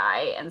this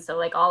guy. And so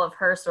like all of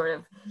her sort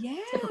of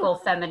typical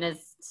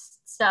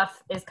feminist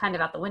stuff is kind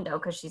of out the window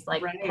because she's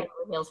like head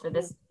over heels for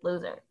this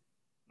loser.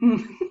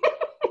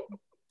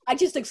 I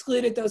just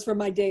excluded those from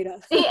my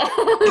data. Yeah.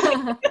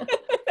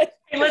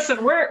 Hey,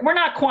 listen, we're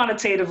not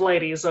quantitative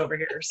ladies over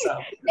here, so.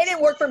 They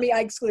didn't work for me. I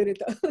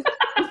excluded them.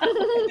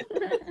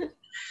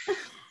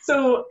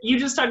 So you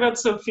just talked about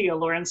Sophia,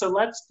 Lauren. So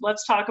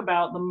let's talk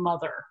about the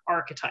mother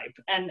archetype.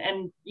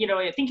 And you know,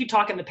 I think you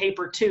talk in the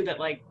paper too that,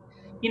 like,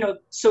 you know,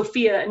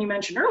 Sophia, and you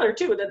mentioned earlier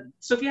too that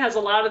Sophia has a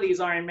lot of these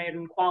Iron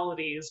Maiden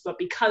qualities, but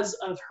because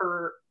of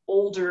her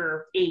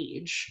older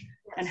age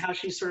and how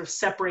she's sort of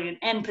separated,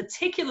 and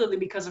particularly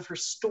because of her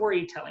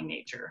storytelling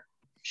nature,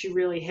 she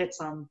really hits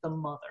on the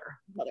mother.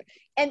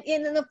 And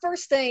then the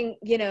first thing,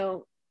 you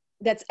know,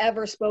 that's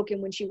ever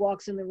spoken when she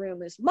walks in the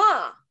room is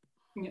 "Ma."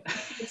 Yeah.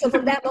 So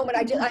from that moment,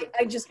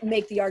 I just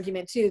make the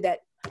argument too that,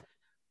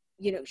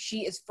 you know,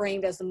 she is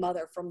framed as the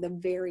mother from the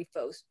very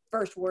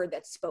first word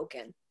that's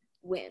spoken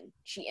when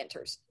she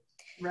enters.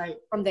 Right.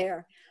 From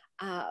there.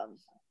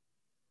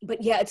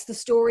 But yeah, it's the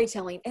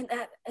storytelling. And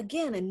that,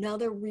 again,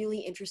 another really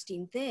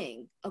interesting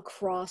thing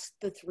across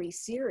the 3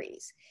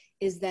 series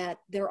is that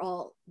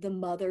the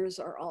mothers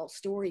are all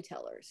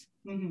storytellers.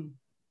 Mm-hmm.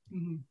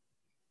 Mm-hmm.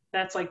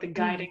 That's like the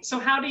guiding. So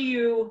how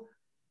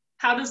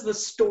does the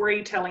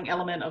storytelling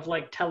element of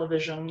like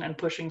television and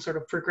pushing sort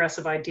of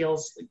progressive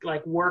ideals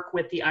like work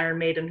with the Iron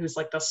Maiden, who's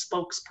like the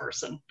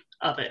spokesperson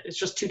of it? It's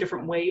just 2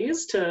 different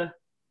ways to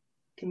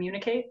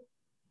communicate.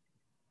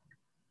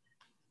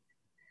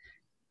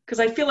 Because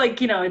I feel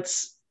like, you know,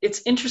 it's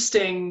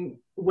interesting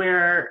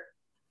where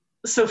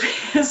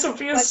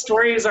Sophia's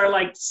stories are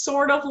like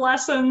sort of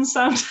lessons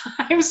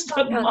sometimes,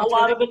 but a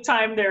lot of the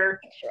time they're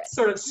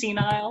sort of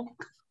senile.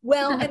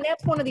 Well, and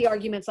that's one of the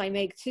arguments I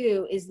make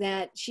too, is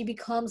that she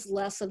becomes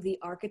less of the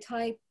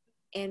archetype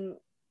and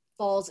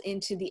falls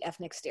into the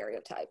ethnic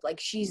stereotype. Like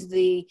she's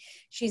the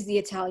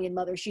Italian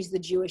mother, she's the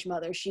Jewish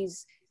mother,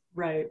 she's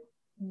right,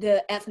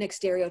 the ethnic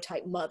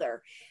stereotype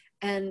mother.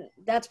 And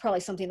that's probably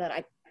something that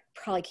I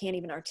probably can't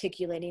even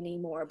articulate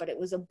anymore, but it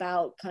was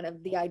about kind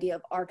of the idea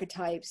of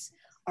archetypes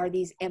are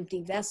these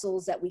empty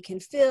vessels that we can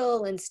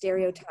fill, and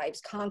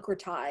stereotypes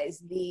concretize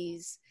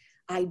these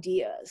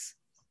ideas.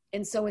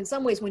 And so in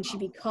some ways, when she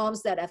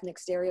becomes that ethnic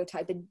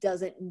stereotype, it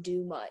doesn't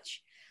do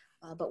much.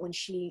 But when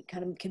she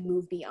kind of can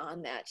move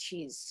beyond that,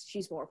 she's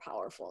more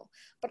powerful.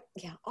 But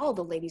yeah, all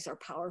the ladies are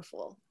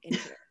powerful in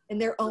here in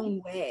their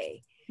own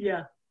way.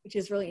 Yeah. Which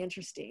is really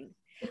interesting.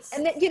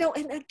 And then, you know,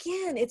 and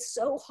again, it's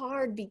so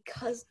hard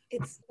because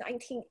it's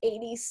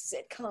 1980s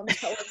sitcom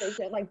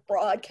television, like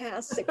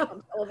broadcast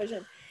sitcom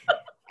television.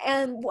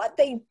 And what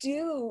they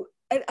do,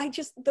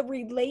 the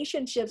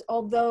relationships,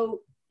 although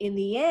in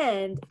the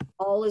end,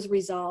 all is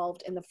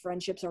resolved and the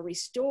friendships are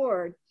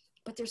restored,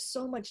 but there's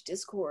so much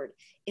discord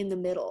in the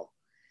middle,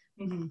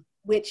 mm-hmm.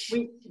 which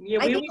we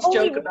always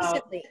joke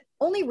about.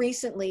 Only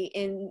recently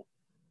in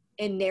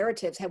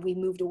narratives have we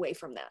moved away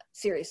from that,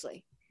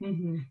 seriously.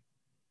 Mm-hmm.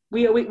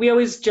 We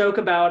always joke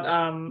about,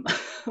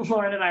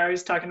 Lauren and I are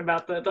always talking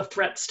about the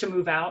threats to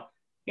move out,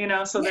 you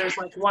know, so there's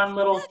like one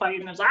little fight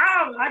and there's,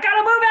 I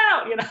gotta move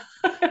out, you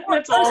know,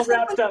 it's all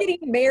wrapped up. Getting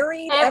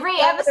married. Every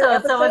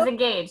episode, someone's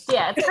engaged.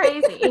 Yeah, it's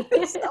crazy.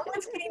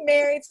 Someone's getting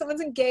married,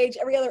 someone's engaged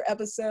every other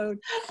episode.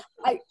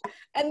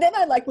 And then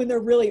I like when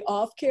they're really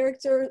off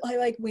character. I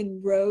like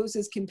when Rose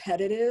is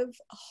competitive.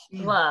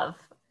 Love.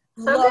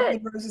 So Love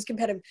when Rose is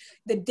competitive.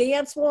 The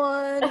dance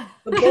one,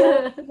 the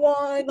bowl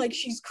one, like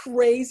she's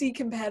crazy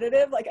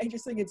competitive. Like I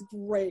just think it's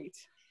great.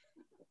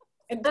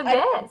 And the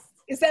best.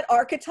 Is that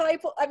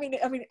archetypal? I mean,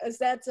 is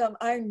that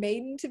Iron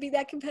Maiden to be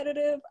that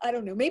competitive? I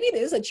don't know. Maybe it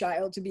is a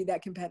child to be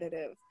that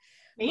competitive.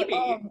 Maybe.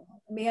 But,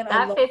 man, that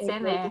I love fits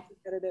in there.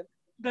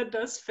 That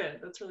does fit.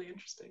 That's really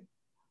interesting.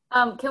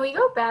 Can we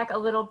go back a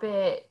little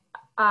bit?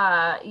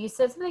 You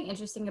said something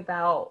interesting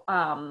about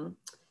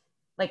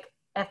like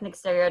ethnic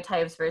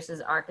stereotypes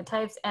versus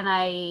archetypes, and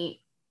I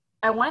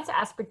wanted to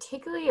ask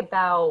particularly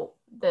about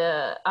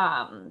the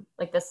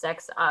like the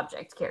sex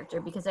object character,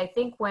 because I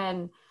think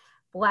when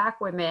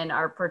Black women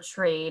are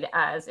portrayed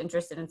as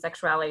interested in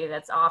sexuality,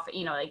 that's often,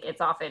 you know, like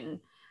it's often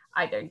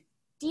either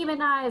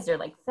demonized or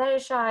like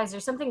fetishized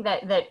or something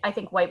that I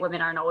think white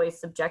women aren't always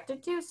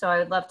subjected to. So I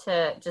would love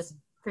to just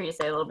for you to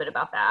say a little bit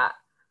about that.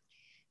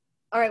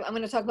 All right, I'm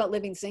going to talk about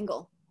living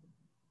single.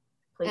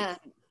 Please.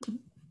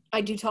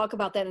 I do talk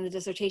about that in the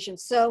dissertation.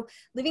 So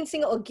living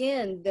single,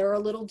 again, they're a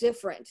little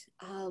different.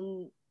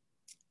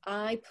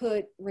 I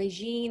put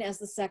Regine as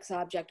the sex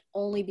object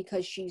only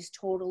because she's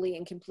totally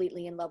and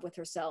completely in love with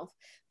herself,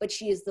 but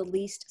she is the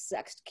least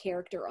sexed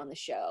character on the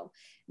show.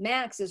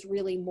 Max is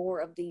really more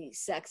of the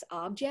sex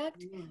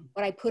object,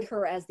 but I put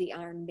her as the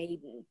Iron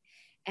Maiden.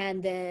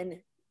 And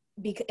then,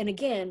 and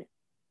again,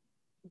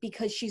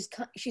 because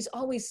she's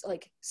always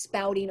like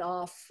spouting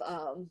off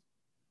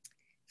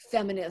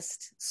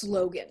feminist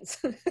slogans,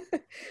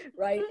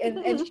 right?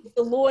 And she's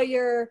the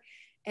lawyer,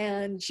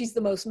 and she's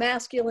the most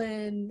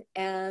masculine,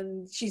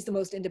 and she's the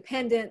most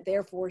independent.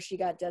 Therefore, she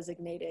got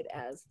designated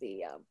as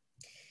the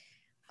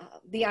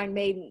Iron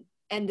Maiden.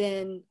 And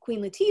then Queen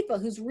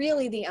Latifah, who's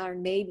really the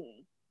Iron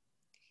Maiden,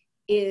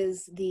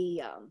 is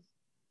the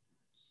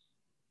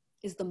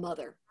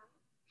mother.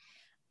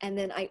 And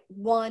then I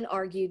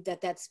argued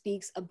that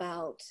speaks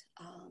about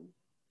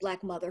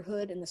Black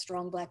motherhood and the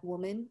strong Black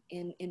woman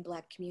in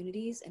Black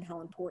communities and how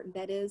important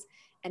that is.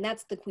 And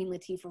that's the Queen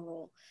Latifah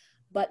role.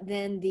 But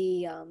then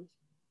the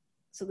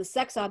So the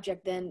sex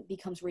object then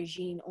becomes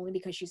Regine only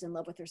because she's in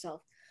love with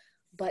herself.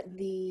 But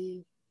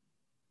the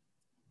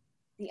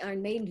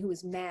Iron Maiden, who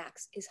is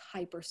Max, is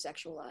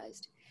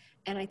hypersexualized.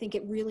 And I think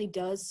it really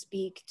does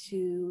speak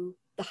to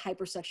the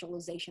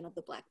hypersexualization of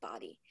the Black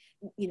body,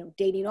 you know,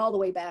 dating all the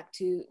way back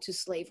to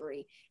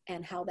slavery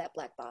and how that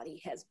Black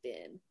body has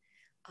been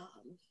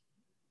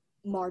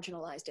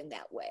marginalized in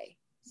that way.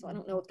 So I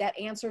don't know if that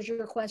answers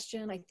your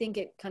question. I think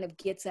it kind of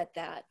gets at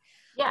that.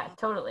 Yeah,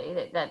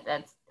 totally.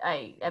 That's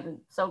I am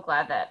so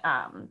glad that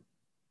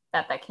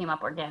that came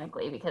up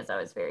organically, because I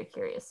was very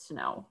curious to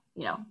know,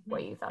 you know,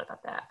 what you thought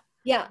about that.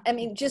 Yeah, I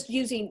mean, just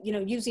using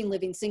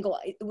Living Single,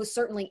 it was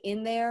certainly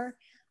in there.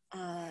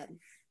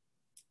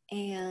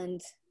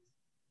 And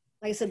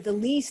like I said, the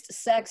least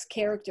sex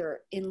character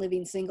in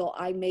Living Single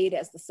I made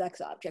as the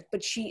sex object,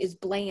 but she is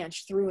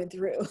Blanche through and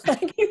through.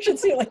 Like, you should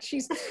see, like,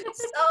 she's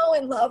so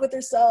in love with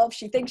herself.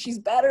 She thinks she's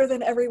better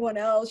than everyone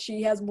else.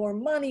 She has more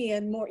money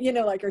and more, you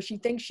know, like, or she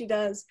thinks she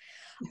does.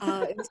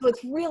 So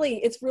it's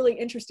really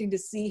interesting to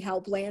see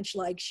how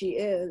Blanche-like she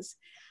is.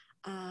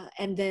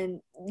 And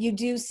then you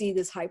do see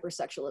this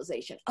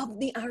hypersexualization of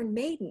the Iron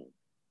Maiden,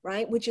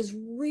 right? Which is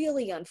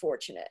really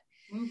unfortunate.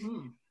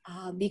 Mm-hmm.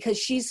 Because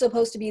she's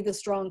supposed to be the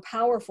strong,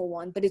 powerful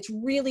one, but it's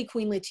really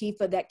Queen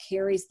Latifah that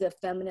carries the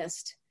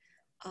feminist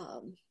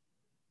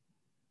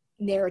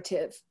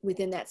narrative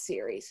within that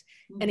series.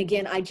 Mm-hmm. And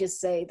again, I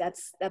just say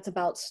that's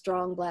about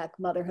strong Black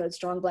motherhood,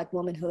 strong Black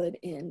womanhood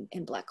in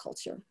Black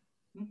culture.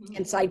 Mm-hmm.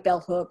 And cite bell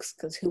hooks,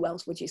 because who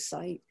else would you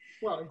cite?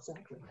 Well,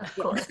 exactly. Of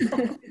course.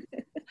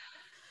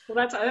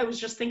 Well, I was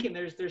just thinking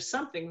there's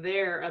something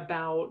there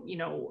about, you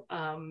know,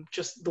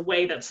 just the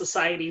way that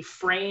society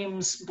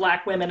frames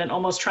Black women and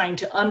almost trying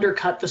to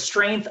undercut the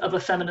strength of a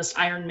feminist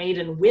Iron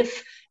Maiden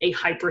with a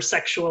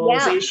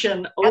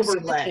hypersexualization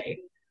overlay.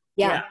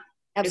 Yeah,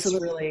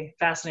 absolutely. It's really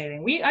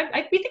fascinating. We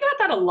think about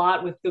that a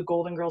lot with the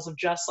Golden Girls, of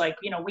just like,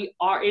 you know,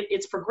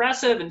 it's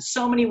progressive in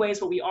so many ways,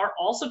 but we are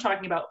also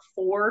talking about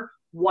 4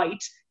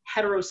 white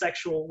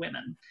heterosexual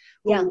women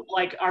who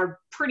like are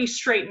pretty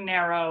straight and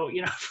narrow,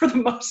 you know, for the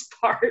most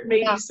part,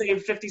 maybe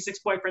save 56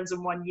 boyfriends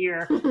in 1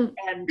 year.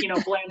 And, you know,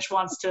 Blanche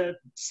wants to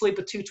sleep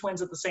with 2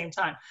 twins at the same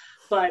time.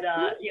 But,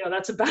 you know,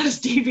 that's about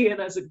as deviant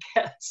as it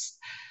gets.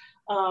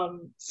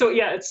 So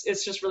yeah,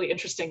 it's just really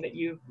interesting that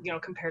you know,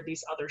 compared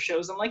these other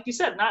shows. And like you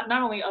said, not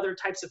only other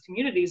types of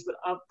communities,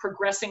 but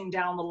progressing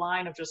down the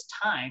line of just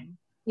time.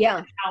 Yeah.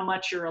 And how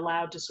much you're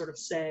allowed to sort of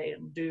say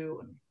and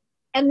do.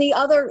 And the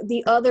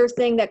other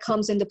thing that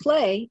comes into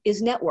play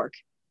is network.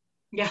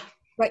 Yeah.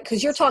 Right,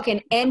 because you're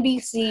talking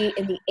NBC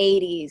in the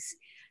 80s.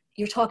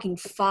 You're talking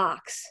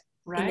Fox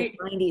in the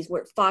 90s,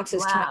 where Fox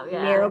is trying to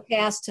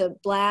narrowcast to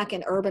Black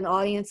and urban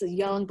audiences,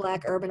 young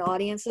Black urban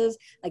audiences.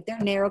 Like, they're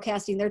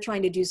narrowcasting. They're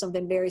trying to do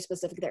something very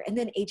specific there. And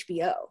then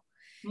HBO.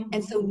 Mm-hmm.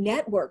 And so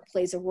network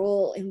plays a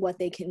role in what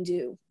they can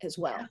do as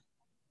well. Yeah.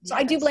 So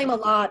I do blame a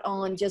lot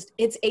on just,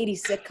 it's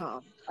 80s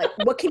sitcom. Like,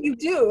 what can you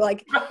do?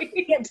 Like,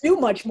 you can't do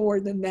much more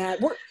than that.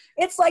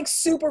 It's like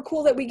super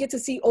cool that we get to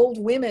see old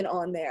women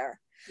on there.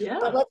 Yeah.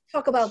 But let's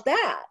talk about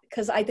that,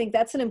 because I think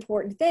that's an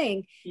important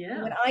thing.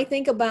 Yeah. When I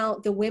think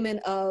about the women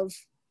of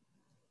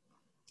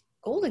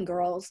Golden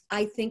Girls,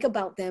 I think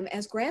about them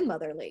as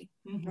grandmotherly,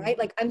 right?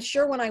 Like, I'm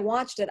sure when I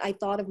watched it, I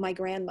thought of my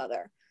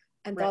grandmother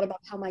and thought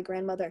about how my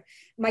grandmother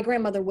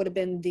would have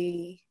been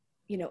the,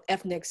 you know,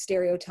 ethnic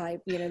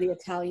stereotype, you know, the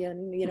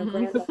Italian, you know,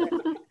 grandmother.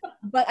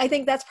 But I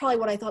think that's probably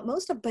what I thought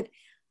most of. But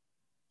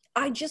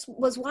I just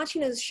was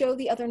watching a show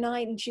the other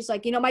night, and she's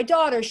like, you know, my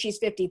daughter, she's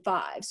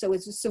 55. So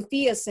it's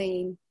Sophia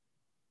saying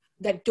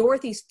that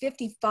Dorothy's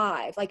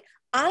 55. Like,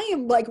 I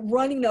am like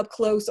running up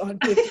close on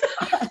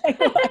 55.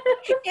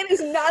 It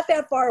is not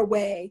that far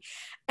away.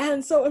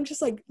 And so I'm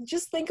just like,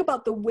 just think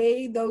about the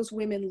way those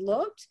women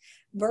looked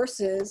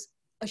versus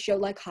a show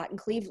like Hot in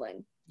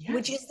Cleveland,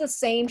 which is the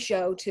same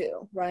show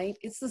too, right?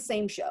 It's the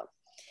same show.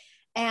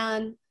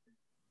 And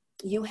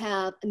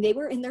they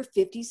were in their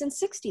 50s and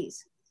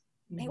 60s.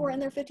 They were in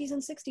their 50s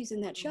and 60s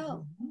in that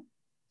show. Mm-hmm.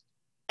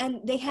 And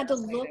they had to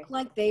look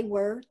like they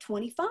were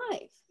 25.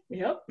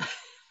 Yep.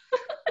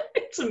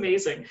 It's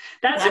amazing.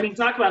 I mean,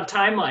 talk about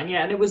timeline.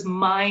 Yeah. And it was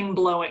mind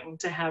blowing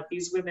to have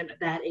these women at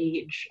that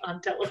age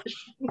on television.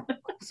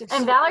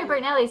 And Valerie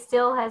Bertinelli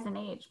still hasn't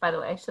aged, by the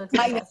way. She looks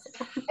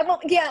fantastic. Well,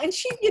 yeah. And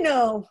she, you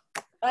know,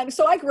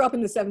 so I grew up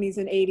in the 70s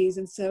and 80s.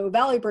 And so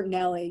Valerie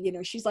Bertinelli, you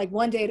know, she's like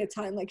one day at a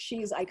time, like,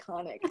 she's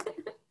iconic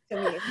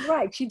to me.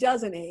 Right. She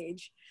doesn't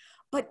age.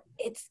 But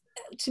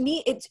to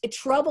me, it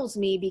troubles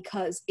me,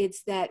 because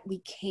it's that we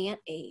can't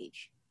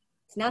age.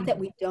 It's not that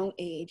we don't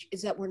age,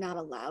 it's that we're not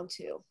allowed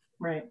to.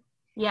 Right.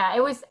 Yeah,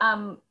 it was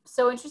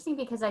so interesting,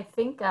 because I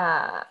think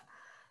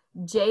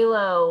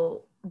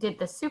J-Lo did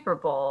the Super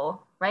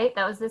Bowl, right?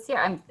 That was this year.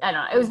 I don't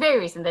know. It was very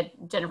recent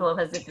that Jennifer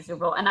Lopez did the Super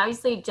Bowl. And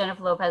obviously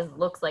Jennifer Lopez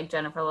looks like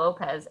Jennifer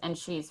Lopez, and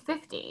she's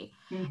 50.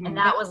 Mm-hmm. And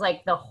that was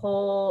like the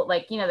whole,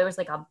 like, you know, there was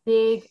like a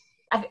big,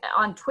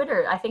 on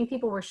Twitter, I think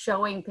people were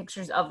showing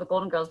pictures of the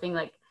Golden Girls being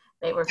like,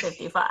 they were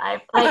 55.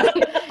 Like,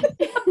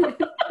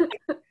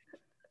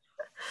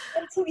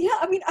 so, yeah,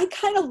 I mean, I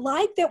kind of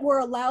like that we're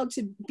allowed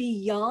to be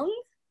young,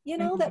 you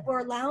know, that we're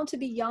allowed to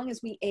be young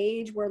as we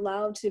age. We're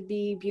allowed to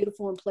be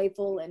beautiful and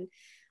playful and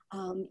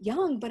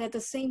young, but at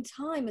the same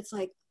time, it's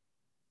like,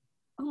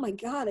 oh my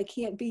God, I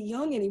can't be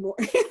young anymore.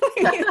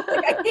 Like,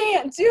 I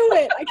can't do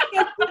it. I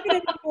can't do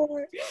it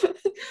anymore.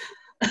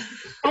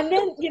 And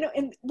then, you know,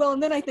 and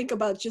then I think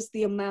about just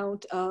the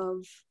amount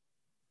of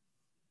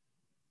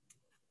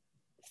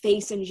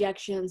face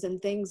injections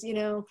and things, you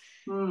know,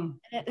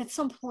 at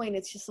some point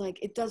it's just like,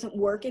 it doesn't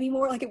work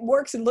anymore. Like it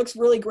works and looks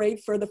really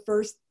great for the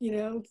first, you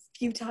know,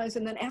 few times.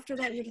 And then after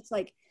that, you're just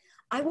like,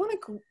 I want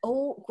to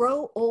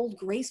grow old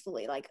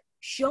gracefully. Like,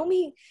 show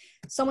me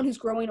someone who's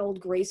growing old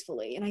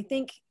gracefully. And I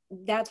think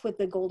that's what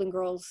the Golden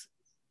Girls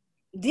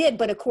did.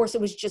 But of course,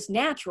 it was just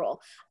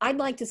natural. I'd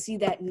like to see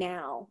that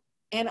now.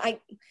 And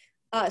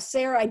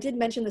Sarah, I did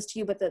mention this to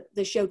you, but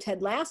the show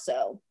Ted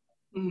Lasso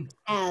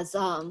as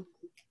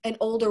an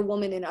older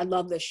woman, and I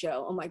love this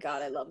show. Oh my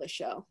God, I love this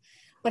show.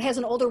 But has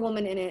an older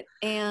woman in it,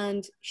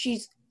 and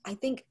she's, I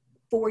think,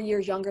 4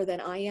 years younger than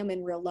I am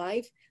in real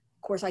life.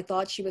 Of course, I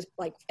thought she was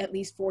like at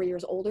least 4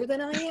 years older than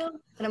I am.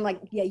 And I'm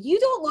like, yeah, you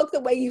don't look the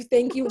way you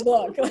think you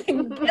look. Like,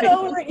 get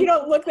over it. You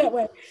don't look that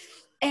way.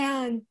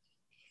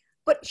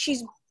 But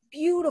she's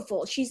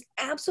beautiful. She's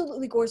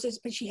absolutely gorgeous,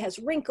 but she has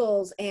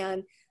wrinkles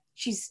and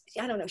she's,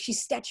 I don't know,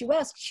 she's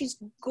statuesque. She's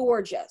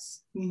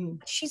gorgeous.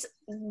 She's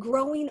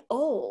growing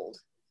old.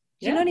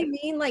 You know what I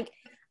mean? Like,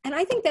 and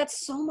I think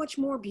that's so much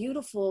more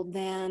beautiful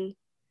than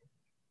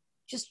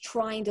just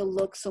trying to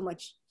look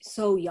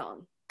so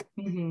young.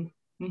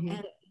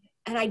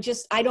 And I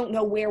don't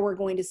know where we're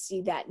going to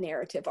see that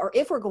narrative, or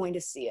if we're going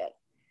to see it.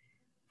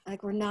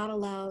 Like, we're not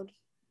allowed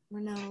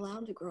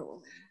to grow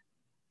old.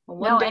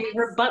 Well, one day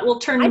your butt will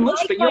turn to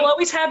mush, but you'll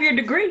always have your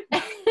degree.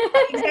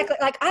 Exactly.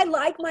 Like, I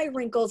like my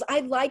wrinkles.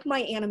 I like my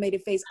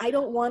animated face. I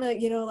don't want to,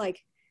 you know, like.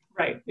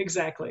 Right,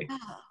 exactly.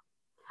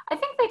 I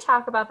think they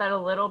talk about that a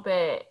little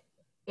bit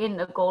in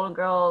the Golden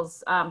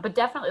Girls, but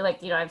definitely,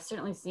 like, you know, I've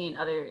certainly seen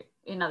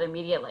in other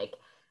media, like,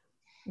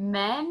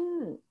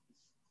 men,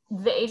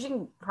 the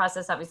aging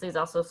process obviously is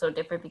also so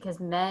different because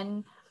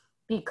men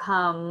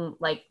become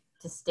like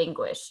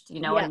distinguished, you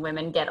know, and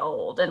women get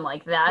old, and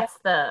like that's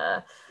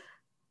the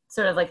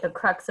sort of like the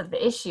crux of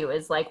the issue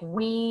is like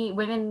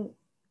women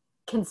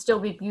can still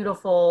be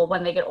beautiful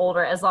when they get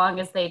older as long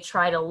as they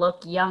try to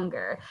look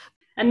younger.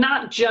 And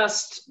not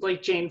just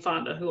like Jane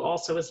Fonda, who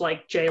also is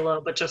like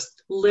J-Lo, but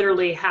just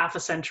literally half a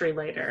century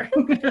later.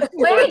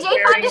 Wear a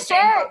Jane Fonda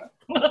shirt.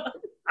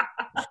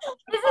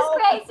 This is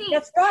crazy.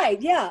 That's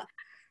right. Yeah.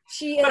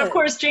 But of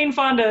course, Jane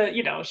Fonda,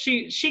 you know,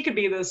 she could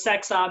be the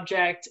sex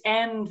object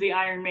and the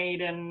Iron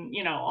Maiden,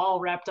 you know, all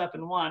wrapped up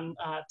in one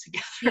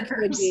together. She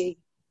could be.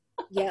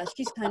 Yeah,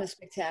 she's kind of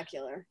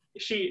spectacular.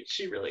 She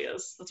really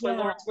is. That's why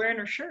Lauren's wearing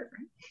her shirt,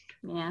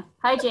 right? Yeah.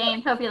 Hi,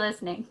 Jane. Hope you're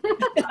listening.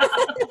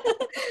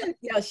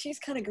 Yeah, she's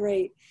kind of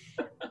great.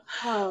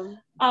 Can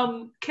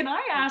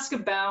I ask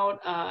about,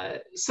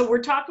 so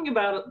we're talking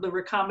about the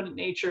recombinant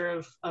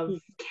nature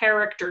of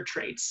character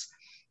traits,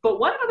 but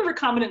what about the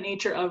recombinant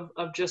nature of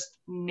just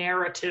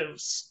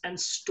narratives and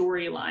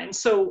storylines?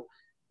 So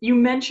you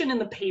mentioned in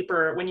the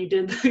paper when you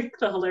did the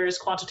hilarious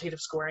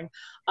quantitative scoring,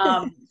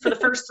 for the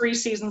first 3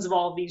 seasons of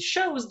all of these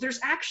shows, there's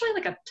actually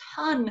like a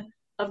ton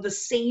of the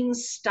same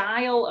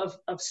style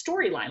of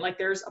storyline. Like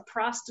there's a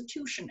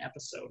prostitution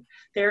episode,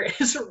 there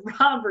is a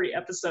robbery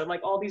episode,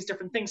 like all these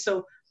different things.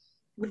 So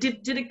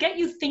did it get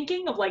you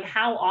thinking of like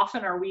how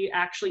often are we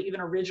actually even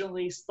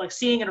originally like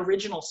seeing an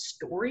original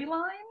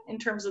storyline in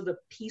terms of the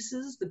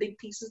big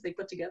pieces they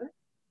put together?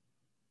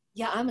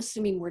 Yeah, I'm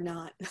assuming we're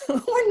not.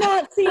 We're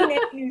not seeing any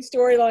new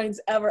storylines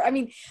ever. I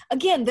mean,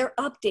 again, they're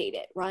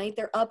updated, right?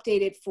 They're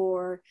updated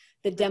for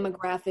the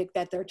demographic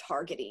that they're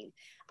targeting.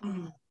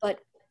 But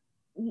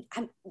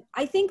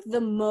I think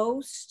the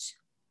most,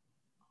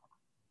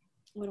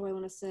 what do I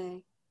want to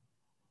say,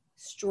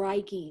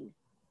 striking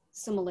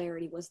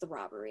similarity was the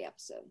robbery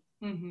episode.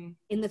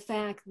 In the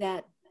fact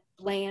that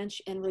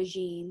Blanche and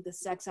Regine, the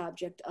sex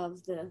object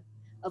of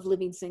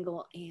Living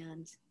Single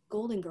and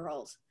Golden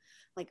Girls,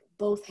 like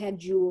both had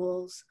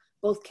jewels,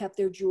 both kept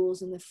their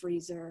jewels in the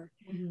freezer.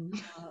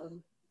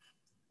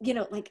 You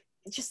know, like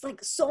just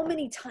like so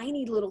many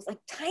tiny little, like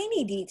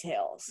tiny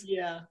details.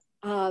 Yeah.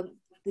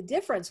 The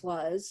difference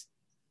was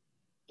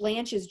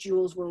Blanche's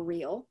jewels were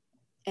real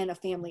and a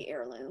family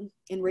heirloom,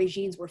 and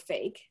Regine's were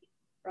fake,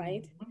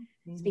 right?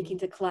 Speaking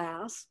to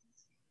class.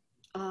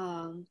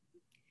 But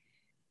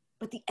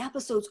the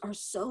episodes are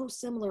so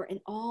similar in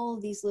all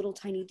these little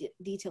tiny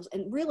details.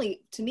 And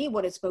really, to me,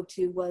 what it spoke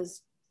to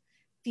was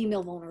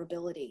female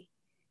vulnerability,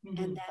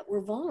 and that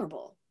we're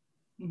vulnerable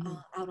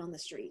out on the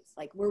streets.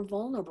 Like, we're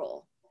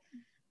vulnerable.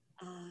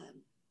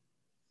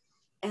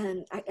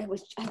 And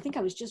I think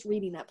I was just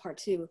reading that part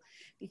too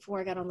before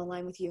I got on the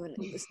line with you. And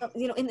it was,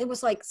 you know, and it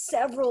was like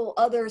several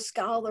other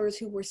scholars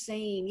who were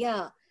saying,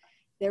 yeah,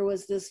 there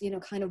was this, you know,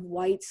 kind of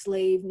white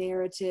slave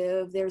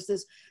narrative. There's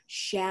this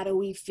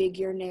shadowy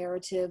figure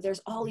narrative.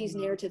 There's all these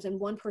narratives. And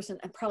one person,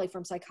 probably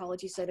from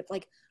psychology, said if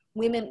like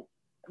women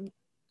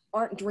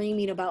aren't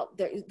dreaming about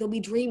they'll be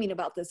dreaming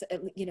about this,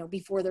 you know,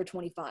 before they're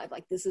 25.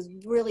 Like this is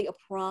really a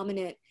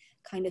prominent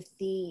kind of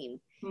theme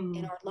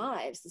in our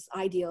lives, this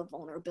idea of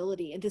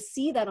vulnerability. And to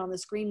see that on the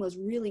screen was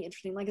really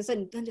interesting. Like I said,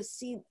 and then to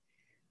see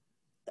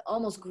the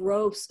almost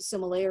gross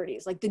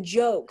similarities, like the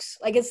jokes,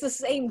 like it's the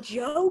same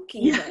joke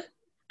even. Yeah.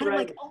 And I'm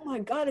like, oh my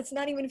God, it's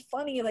not even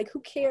funny. Like, who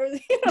cares?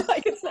 You know,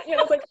 like it's not, you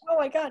know, it's like, oh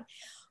my God.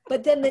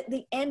 But then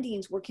the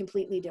endings were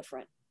completely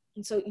different.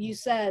 And so you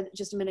said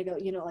just a minute ago,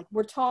 you know, like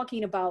we're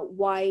talking about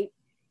white,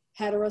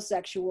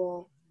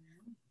 heterosexual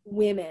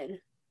women,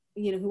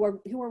 you know,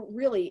 who are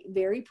really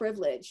very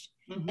privileged.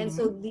 And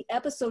so the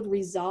episode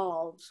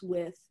resolves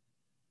with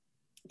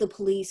the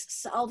police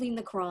solving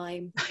the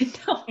crime. I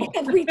know.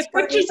 And returning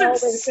Which is all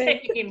their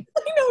insane. things.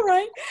 I know,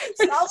 right?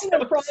 Solving so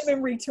the crime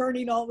and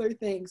returning all their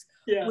things.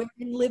 Yeah. When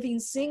living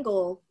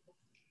single,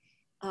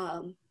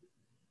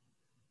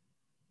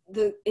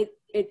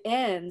 it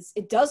ends,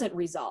 it doesn't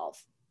resolve.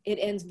 It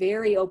ends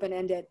very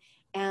open-ended.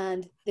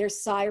 And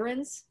there's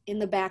sirens in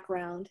the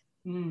background.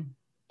 And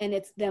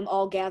it's them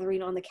all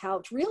gathering on the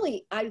couch.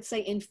 Really, I'd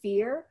say in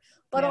fear,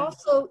 but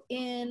also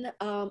in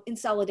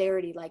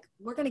solidarity. Like,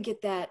 we're going to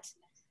get that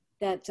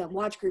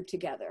watch group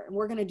together, and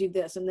we're going to do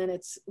this. And then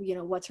it's, you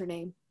know, what's her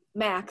name?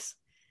 Max,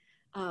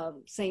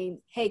 saying,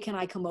 hey, can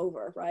I come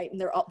over? Right. And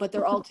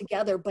they're all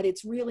together, but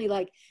it's really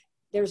like,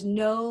 there's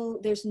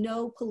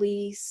no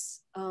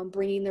police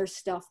bringing their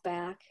stuff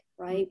back.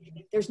 Right.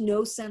 There's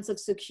no sense of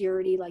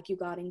security like you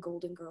got in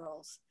Golden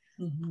Girls.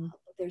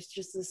 There's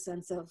just this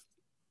sense of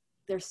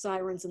there's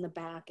sirens in the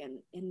back and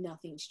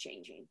nothing's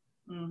changing.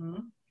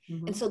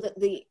 And so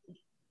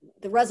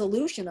the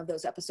resolution of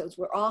those episodes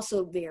were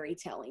also very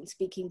telling,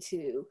 speaking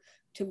to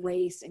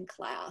race and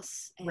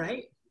class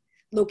and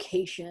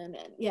location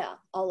and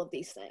all of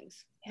these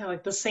things. Yeah,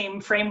 like the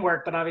same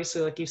framework, but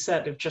obviously, like you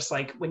said, it's just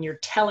like when you're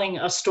telling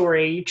a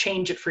story, you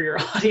change it for your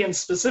audience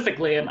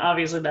specifically. And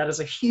obviously that is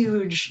a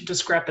huge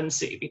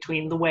discrepancy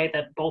between the way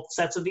that both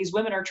sets of these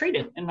women are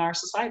treated in our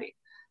society.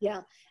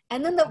 Yeah.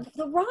 And then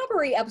the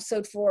robbery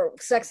episode for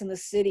Sex and the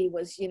City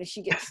was, you know,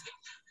 she gets,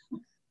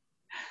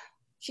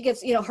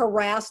 you know,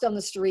 harassed on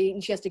the street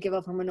and she has to give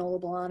up her Manolo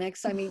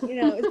Blahniks. I mean,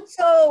 you know, it's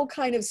so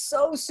kind of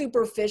so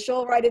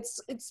superficial, right? It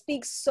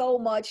speaks so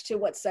much to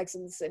what Sex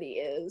and the City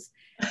is.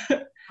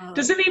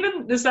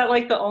 Is that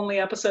like the only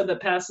episode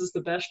that passes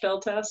the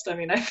Bechdel test? I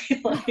mean, I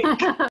feel like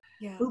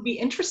it would be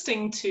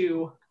interesting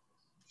to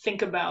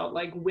think about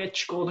like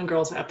which Golden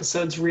Girls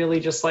episodes really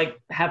just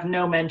like have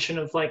no mention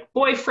of like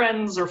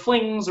boyfriends or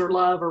flings or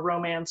love or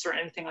romance or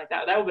anything like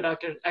that. That would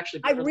actually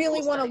be I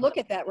really want to look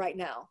at that right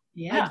now.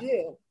 Yeah. I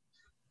do.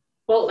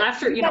 Well,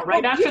 after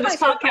this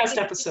podcast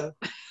episode.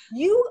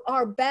 You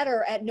are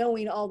better at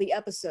knowing all the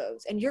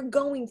episodes, and you're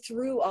going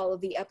through all of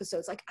the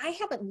episodes. Like, I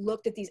haven't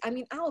looked at these. I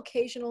mean, I'll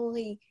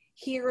occasionally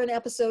hear an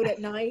episode at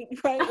night,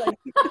 right? Like,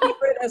 hear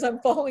it as I'm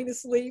falling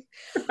asleep.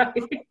 Right.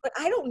 But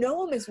I don't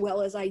know them as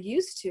well as I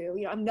used to.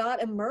 You know, I'm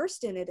not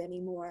immersed in it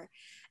anymore.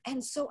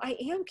 And so I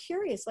am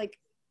curious, like,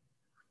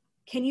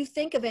 can you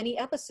think of any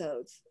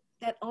episodes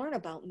that aren't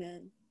about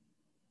men?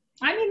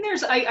 I mean,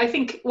 I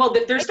think, well,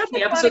 there's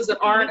definitely episodes that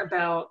aren't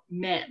about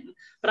men,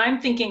 but I'm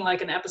thinking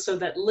like an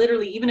episode that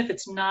literally, even if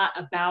it's not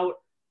about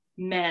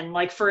men,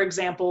 like for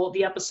example,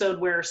 the episode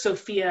where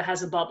Sophia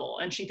has a bubble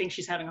and she thinks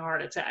she's having a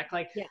heart attack.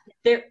 Like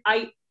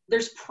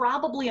there's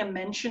probably a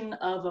mention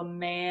of a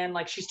man,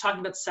 like she's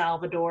talking about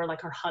Salvador, like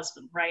her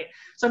husband, right?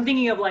 So I'm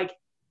thinking of like,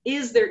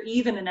 is there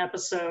even an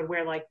episode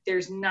where like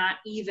there's not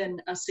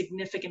even a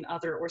significant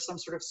other or some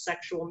sort of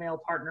sexual male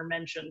partner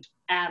mentioned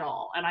at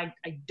all? And I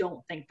don't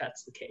think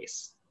that's the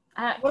case.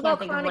 What about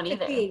Chronic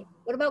Fatigue?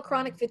 What about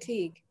Chronic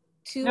Fatigue?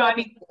 I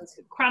mean,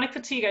 Chronic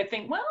Fatigue, I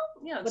think, well,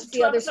 yeah, it's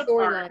the other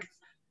storyline.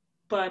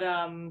 But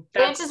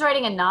Blanche is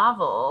writing a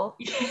novel,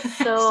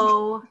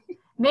 so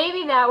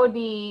maybe that would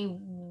be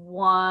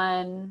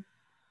one.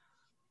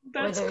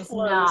 That's where there's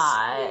close.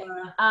 not.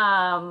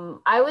 Yeah.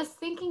 I was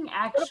thinking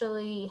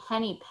actually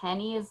Henny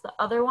Penny is the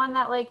other one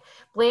that like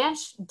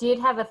Blanche did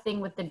have a thing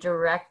with the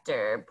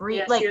director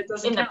like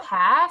in the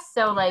past.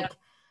 So like,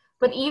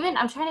 but even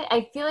I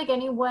feel like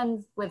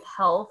anyone with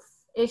health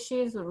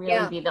issues would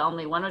really be the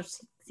only one, which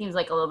seems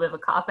like a little bit of a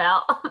cop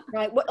out.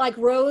 Right. What, like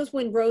Rose,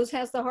 when Rose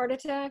has the heart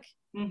attack?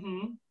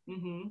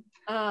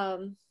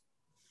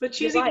 But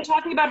she's even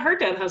talking about her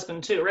dead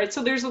husband too, right?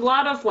 So there's a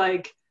lot of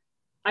like,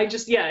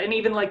 and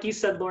even like you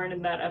said, Lauren,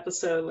 in that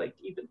episode, like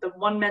even the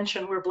one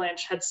mention where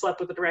Blanche had slept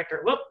with the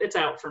director, whoop, it's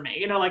out for me.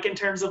 You know, like in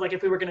terms of like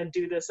if we were going to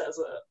do this as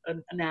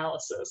an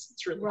analysis,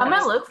 it's really. I'm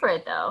gonna look for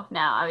it though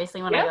now.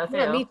 Obviously, when I go through.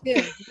 Yeah, me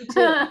too. Me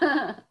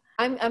too.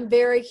 I'm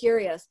very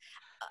curious,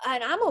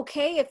 and I'm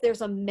okay if there's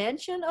a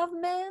mention of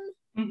men.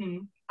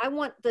 I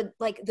want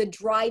the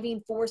driving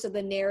force of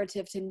the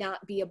narrative to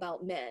not be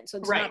about men, so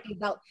to not be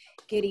about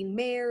getting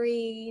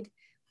married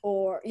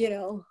or you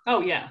know.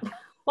 Oh yeah.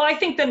 Well, I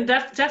think then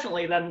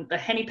definitely then the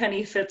Henny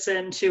Penny fits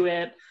into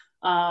it.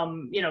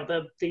 You know,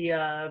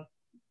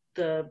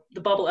 the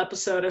bubble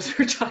episode as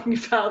we're talking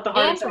about the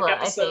heart attack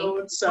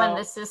episode. I think, when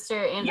the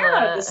sister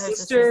Angela, the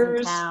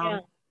sisters.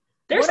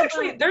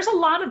 There's a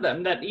lot of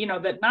them that,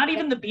 that not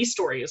even the B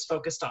story is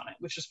focused on it,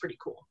 which is pretty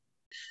cool.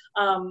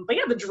 But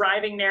yeah, the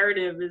driving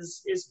narrative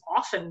is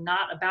often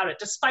not about it,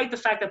 despite the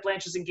fact that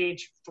Blanche is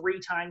engaged 3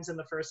 times in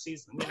the first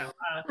season,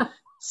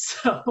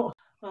 so,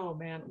 oh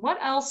man, what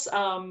else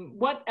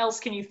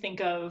can you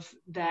think of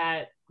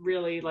that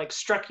really like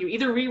struck you,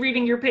 either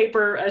rereading your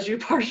paper as you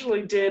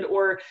partially did,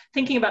 or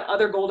thinking about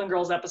other Golden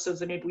Girls episodes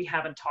that maybe we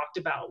haven't talked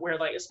about, where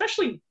like,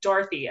 especially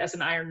Dorothy as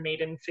an Iron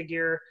Maiden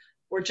figure,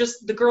 or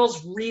just the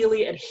girls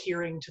really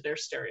adhering to their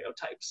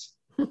stereotypes?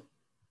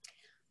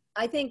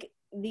 I think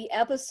the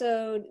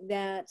episode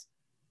that,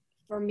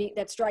 for me,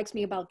 that strikes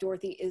me about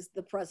Dorothy is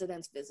the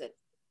President's Visit.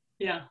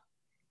 Yeah.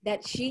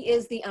 That she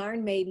is the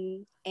Iron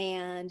Maiden,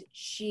 and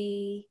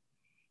she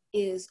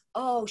is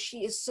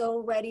so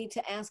ready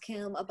to ask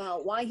him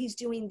about why he's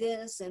doing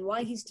this and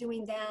why he's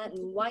doing that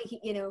and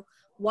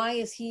why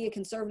is he a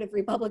conservative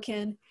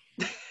Republican?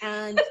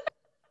 And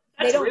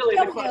they don't really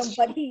tell him,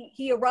 but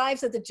he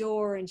arrives at the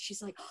door and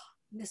she's like,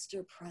 oh,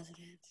 Mr.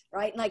 President,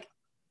 right? And like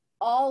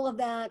all of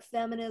that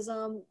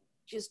feminism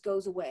just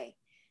goes away.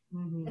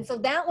 Mm-hmm. And so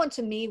that one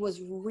to me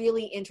was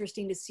really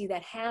interesting to see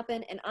that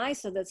happen. And I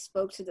said that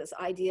spoke to this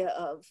idea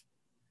of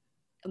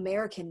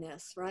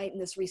Americanness, right? And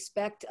this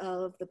respect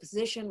of the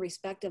position,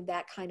 respect of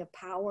that kind of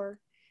power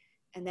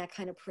and that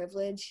kind of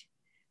privilege.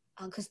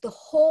 Because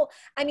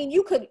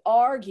you could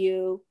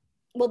argue,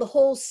 well, the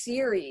whole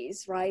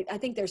series, right? I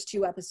think there's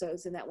 2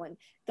 episodes in that one.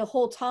 The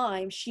whole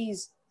time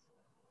she's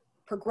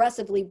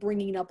progressively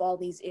bringing up all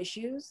these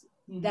issues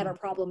that are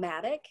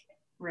problematic.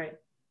 Right.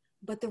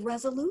 But the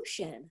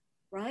resolution,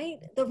 right?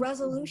 The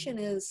resolution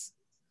is,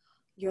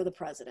 you're the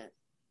president.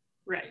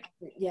 Right.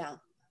 Yeah.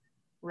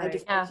 Right. I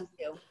just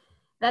do.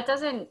 That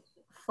doesn't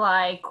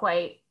fly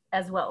quite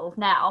as well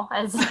now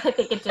as I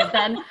think it did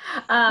then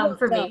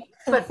for me,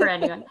 but for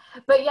anyone.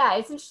 But yeah,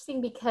 it's interesting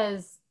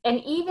because,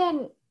 and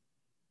even,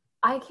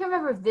 I can't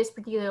remember if this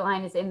particular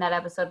line is in that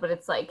episode, but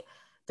it's like,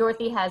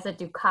 Dorothy has a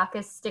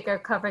Dukakis sticker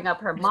covering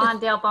up her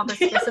Mondale bumper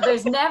sticker. So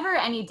there's never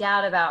any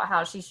doubt about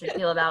how she should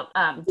feel about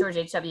George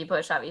H.W.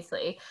 Bush,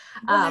 obviously.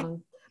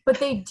 But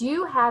they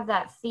do have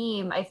that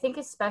theme, I think,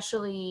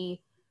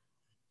 especially,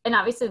 and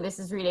obviously this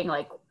is reading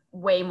like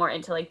way more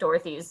into like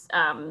Dorothy's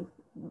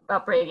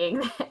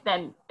upbringing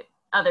than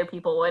other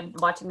people would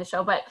watching the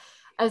show. But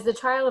as the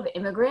trial of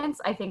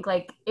immigrants, I think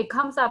like it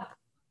comes up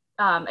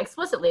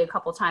explicitly a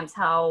couple times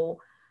how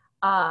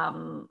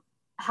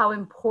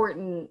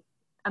important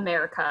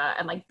America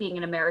and like being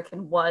an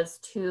American was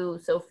to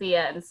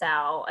Sophia and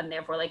Sal, and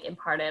therefore like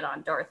imparted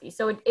on Dorothy.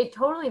 So it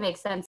totally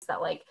makes sense that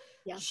like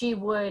she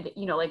would,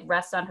 like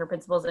rest on her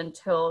principles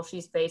until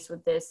she's faced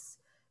with this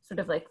sort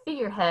of like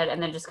figurehead,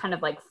 and then just kind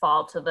of like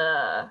fall to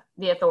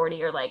the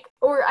authority, or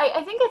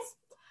I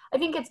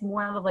think it's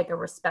more out of like a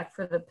respect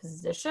for the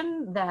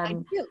position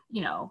than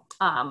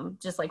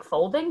just like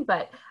folding.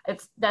 But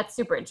that's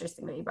super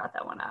interesting that you brought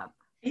that one up.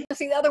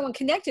 See, the other one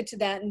connected to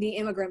that in the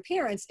immigrant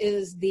parents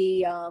is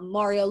the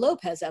Mario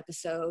Lopez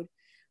episode,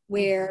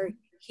 where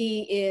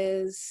he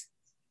is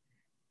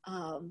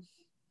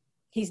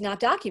he's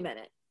not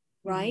documented,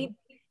 right?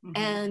 Mm-hmm.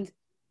 And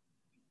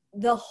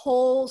the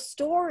whole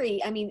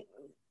story,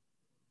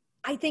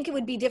 I think it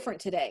would be different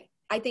today.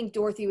 I think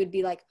Dorothy would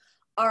be like,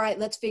 all right,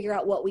 let's figure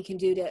out what we can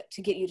do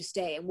to get you to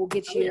stay, and we'll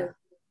get you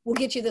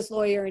this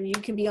lawyer, and you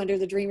can be under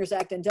the Dreamers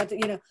Act,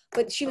 and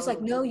but she was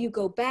like, no, you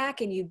go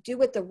back and you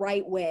do it the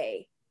right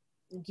way.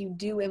 You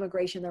do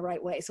immigration the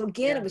right way. So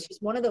again, it was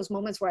just one of those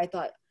moments where I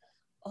thought,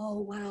 oh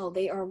wow,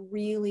 they are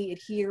really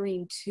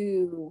adhering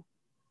to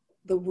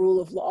the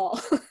rule of law.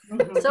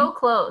 So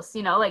close,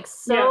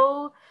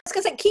 so.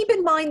 Because keep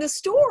in mind the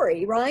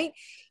story, right?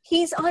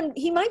 He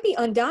might be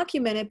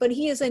undocumented, but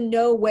he is in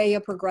no way a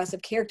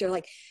progressive character.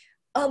 Like,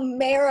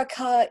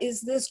 America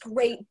is this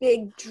great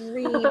big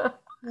dream.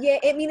 Yeah,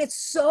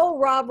 it's so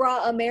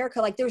rah-rah America.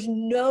 Like, there's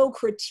no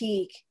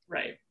critique.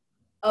 Right.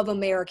 Of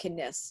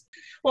Americanness.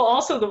 Well,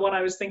 also the one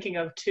I was thinking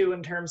of too,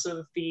 in terms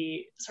of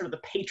the sort of the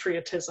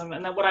patriotism,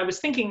 and then what I was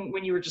thinking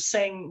when you were just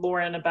saying,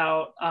 Lauren,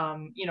 about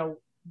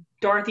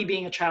Dorothy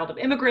being a child of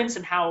immigrants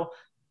and how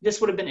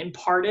this would have been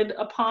imparted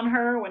upon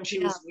her when she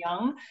was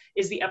young,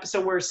 is the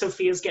episode where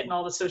Sophia's getting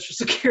all the Social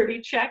Security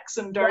checks,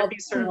 and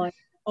Dorothy's sort of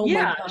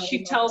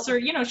she tells her,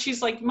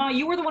 she's like, Ma,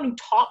 you were the one who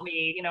taught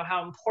me,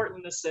 how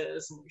important this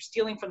is, and you're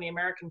stealing from the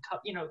American,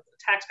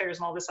 taxpayers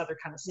and all this other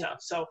kind of stuff.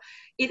 So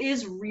it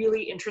is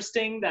really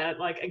interesting that,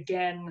 like,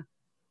 again,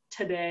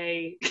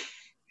 today,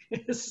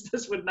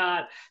 this would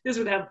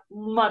have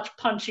much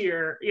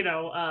punchier,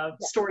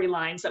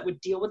 storylines that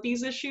would deal with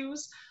these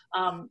issues.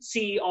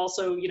 See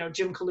also,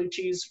 Jim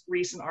Colucci's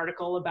recent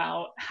article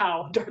about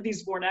how Dorothy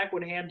Zbornak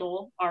would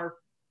handle our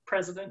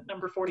president,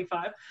 number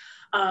 45.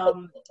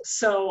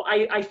 So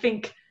I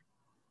think,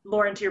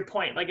 Lauren, to your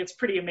point, like, it's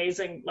pretty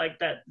amazing, like,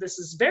 that this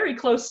is very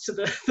close to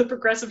the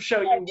progressive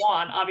show you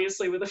want,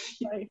 obviously, with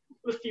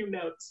a few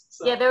notes.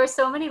 So. Yeah, there were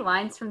so many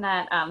lines from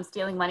that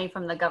stealing money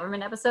from the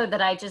government episode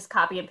that I just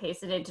copy and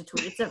pasted into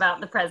tweets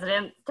about the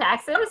president's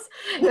taxes.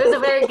 It was a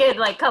very good,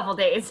 couple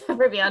days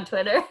for me on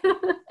Twitter.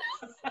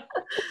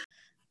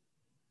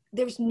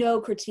 there's no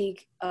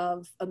critique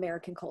of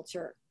American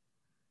culture.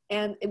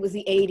 And it was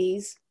the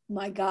 80s.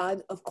 My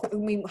God, of course, I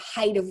mean,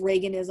 height of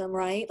Reaganism,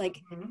 right?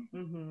 Like,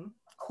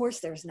 of course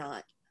there's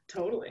not.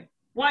 Totally.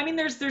 Well, I mean,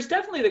 there's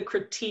definitely the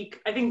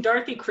critique. I think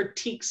Dorothy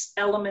critiques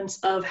elements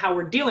of how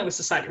we're dealing with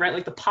society, right?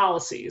 Like the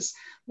policies.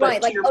 But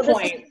right. to Like, your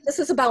point, this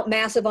is about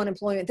massive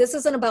unemployment. This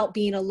isn't about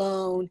being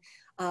alone.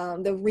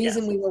 The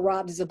reason we were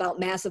robbed is about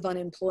massive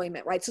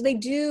unemployment, right? So they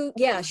do,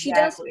 she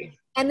does.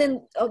 And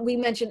then we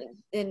mentioned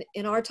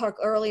in our talk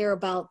earlier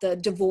about the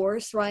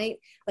divorce, right?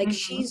 Like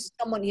she's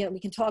someone, we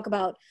can talk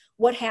about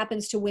what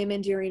happens to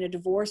women during a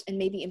divorce, and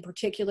maybe in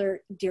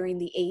particular during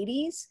the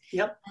 80s.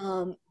 Yep.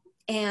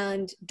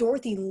 And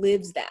Dorothy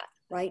lives that,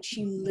 right?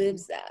 She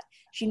lives that.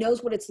 She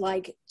knows what it's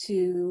like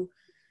to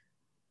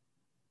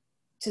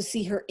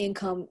see her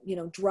income,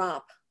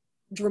 drop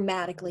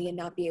dramatically and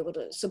not be able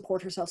to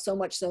support herself, so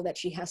much so that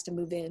she has to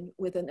move in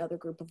with another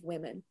group of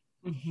women.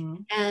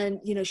 And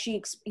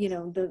she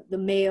the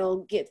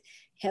male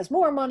has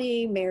more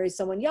money, marries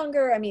someone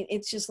younger. I mean,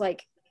 it's just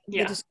like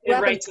it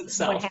writes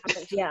itself. What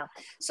happens.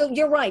 So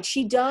you're right,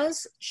 she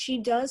does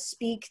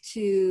speak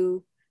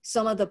to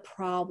some of the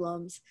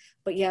problems,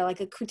 but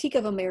like a critique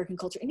of American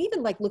culture. And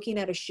even like looking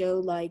at a show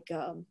like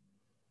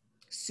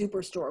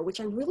Superstore, which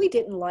I really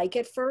didn't like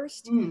at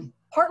first,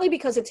 partly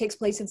because it takes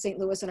place in St.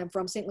 Louis and I'm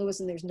from St. Louis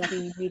and there's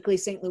nothing uniquely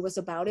St. Louis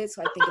about it.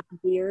 So I think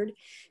it's weird.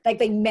 Like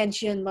they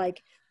mention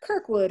like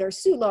Kirkwood or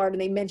Soulard,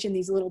 and they mention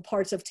these little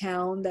parts of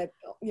town that,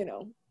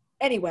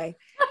 anyway,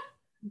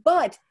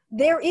 but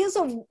there is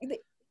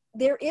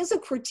a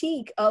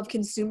critique of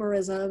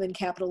consumerism and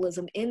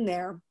capitalism in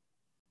there.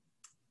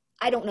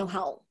 I don't know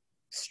how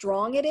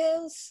strong it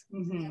is. I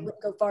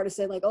wouldn't go far to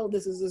say like, oh,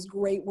 this is this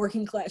great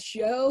working class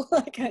show.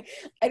 Like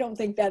I don't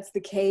think that's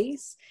the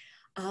case.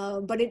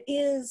 But it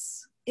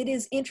is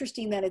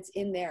interesting that it's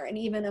in there. And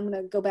even I'm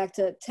going to go back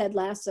to Ted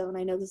Lasso, and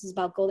I know this is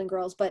about Golden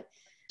Girls, but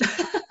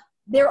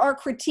there are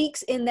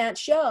critiques in that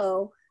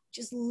show,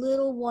 just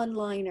little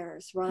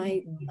one-liners,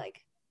 right? Like,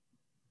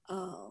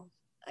 oh,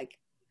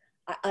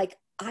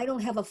 I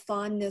don't have a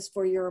fondness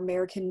for your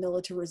American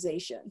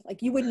militarization.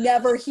 Like you would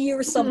never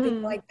hear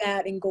something like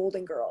that in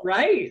Golden Girls.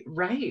 Right.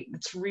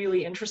 It's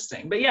really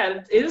interesting. But yeah,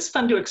 it is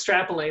fun to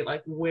extrapolate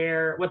like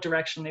what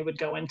direction they would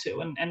go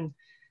into. And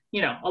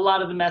a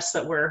lot of the mess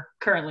that we're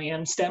currently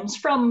in stems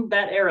from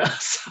that era.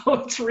 So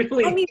it's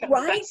really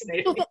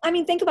fascinating.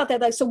 So, think about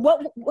that. Like, so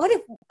what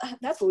if,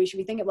 that's what we should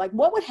be thinking of, like,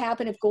 what would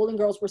happen if Golden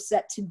Girls were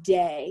set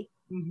today?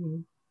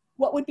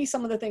 What would be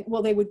some of the things?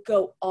 Well, they would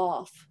go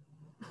off.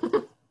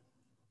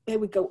 They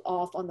would go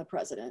off on the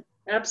president.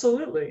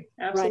 Absolutely.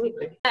 Right.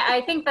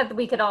 I think that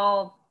we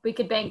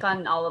could bank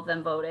on all of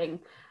them voting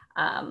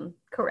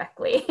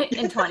correctly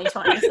in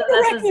 2020. So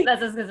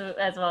that's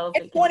as well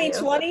as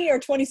 2020 or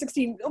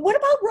 2016. What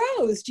about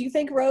Rose? Do you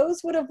think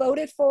Rose would have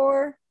voted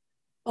for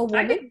a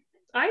woman?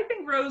 I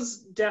think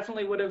Rose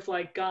definitely would have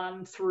like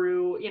gone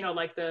through,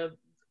 like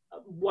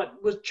what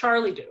would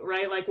Charlie do,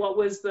 right? Like what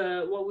was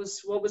the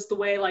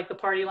way like the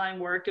party line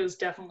worked? It was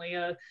definitely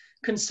a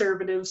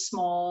conservative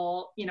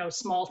small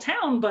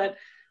town, but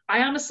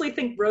I honestly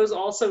think Rose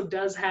also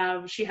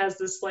she has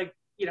this like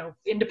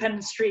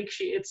independent streak.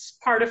 It's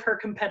part of her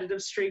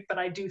competitive streak, but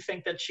I do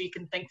think that she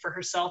can think for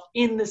herself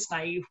in this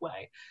naive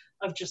way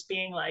of just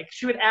being like,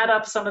 she would add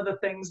up some of the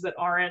things that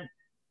aren't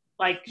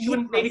like, she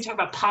wouldn't maybe talk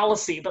about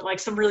policy, but like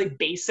some really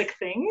basic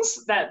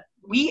things that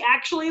we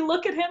actually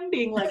look at him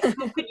being like,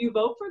 how could you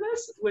vote for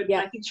this?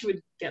 I think she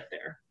would get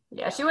there.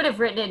 Yeah, she would have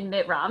written in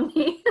Mitt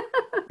Romney.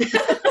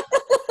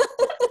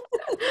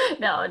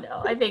 No,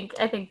 I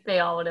think they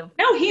all would have.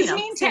 No, he's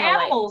mean to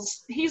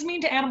animals. He's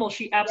mean to animals.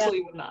 She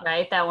absolutely would not.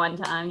 Right, that one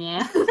time,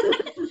 yeah.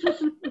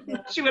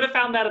 She would have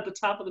found that at the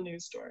top of the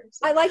news story.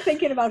 So. I like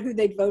thinking about who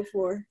they'd vote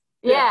for.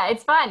 Yeah,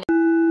 it's fun.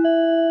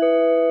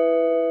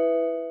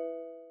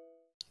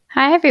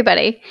 Hi,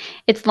 everybody.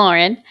 It's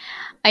Lauren.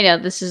 I know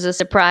this is a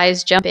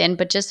surprise jump in,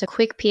 but just a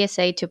quick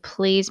PSA to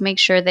please make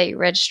sure that your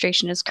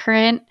registration is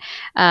current.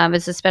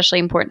 It's especially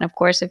important, of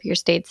course, if your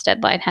state's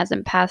deadline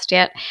hasn't passed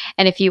yet.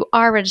 And if you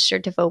are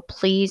registered to vote,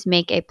 please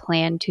make a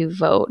plan to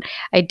vote.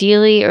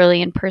 Ideally,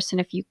 early in person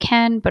if you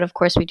can, but of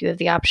course we do have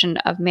the option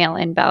of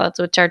mail-in ballots,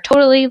 which are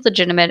totally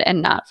legitimate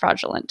and not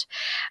fraudulent.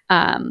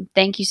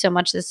 Thank you so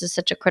much. This is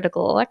such a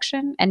critical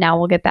election. And now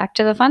we'll get back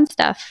to the fun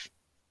stuff.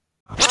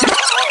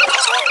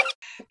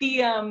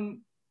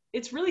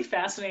 It's really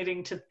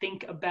fascinating to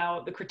think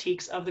about the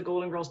critiques of the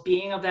Golden Girls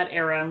being of that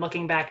era and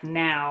looking back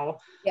now,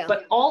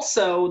 but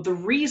also the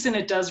reason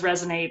it does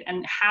resonate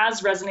and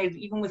has resonated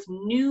even with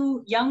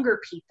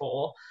younger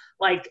people,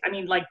 like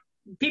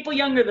people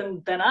younger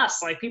than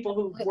us, like people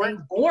who weren't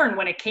born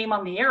when it came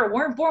on the air,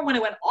 weren't born when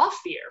it went off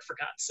the air, for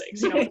God's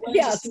sakes. When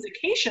it's a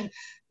syndication,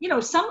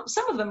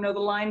 some of them know the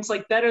lines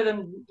like better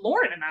than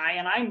Lauren and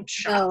I'm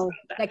shocked about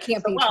that. That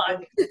can't be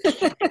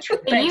true.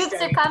 The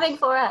youths are coming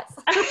for us.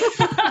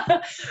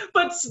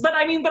 but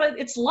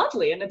it's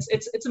lovely and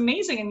it's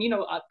amazing, and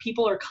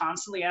people are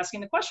constantly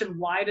asking the question,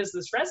 why does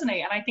this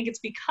resonate? And I think it's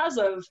because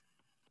of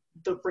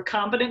the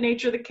recombinant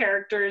nature of the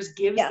characters,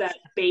 gives that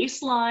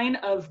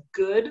baseline of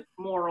good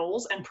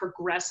morals and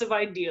progressive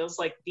ideas.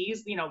 Like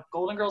these, you know,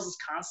 Golden Girls is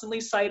constantly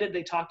cited.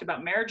 They talked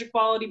about marriage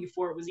equality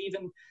before it was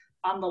even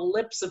on the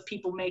lips of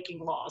people making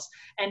laws.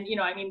 And, you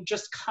know, I mean,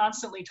 just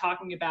constantly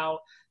talking about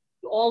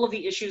all of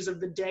the issues of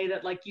the day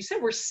that, like you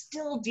said, we're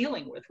still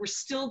dealing with. We're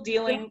still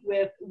dealing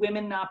with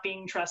women not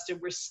being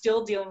trusted. We're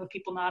still dealing with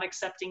people not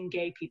accepting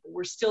gay people.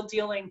 We're still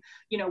dealing,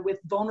 you know, with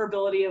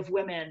vulnerability of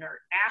women or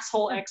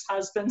asshole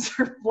ex-husbands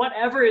or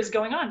whatever is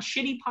going on,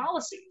 shitty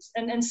policies.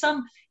 And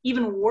some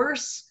even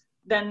worse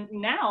than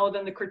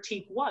the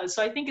critique was.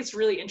 So I think it's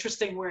really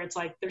interesting where it's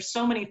like, there's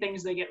so many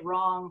things they get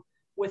wrong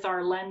with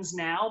our lens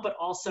now, but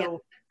also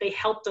they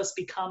helped us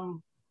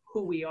become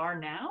who we are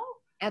now.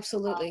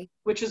 Absolutely.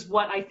 Which is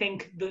what I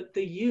think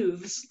the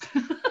youths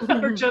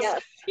are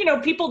just, you know,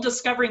 people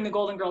discovering the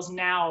Golden Girls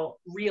now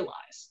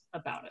realize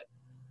about it.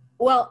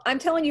 Well, I'm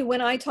telling you, when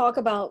I talk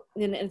about,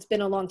 and it's been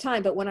a long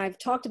time, but when I've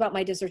talked about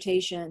my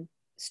dissertation,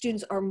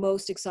 students are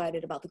most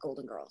excited about the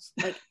Golden Girls.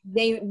 Like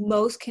they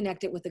most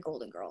connect it with the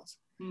Golden Girls.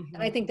 Mm-hmm.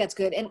 And I think that's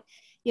good. And,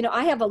 you know,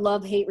 I have a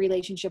love-hate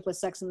relationship with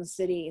Sex and the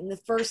City. In the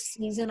first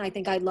season, I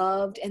think I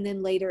loved, and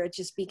then later it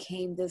just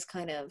became this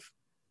kind of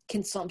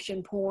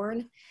consumption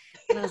porn.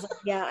 And I was like,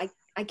 yeah,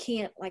 I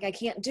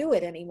can't do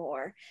it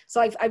anymore.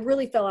 So I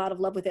really fell out of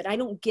love with it. I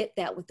don't get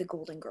that with the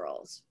Golden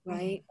Girls,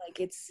 right?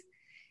 Mm-hmm. Like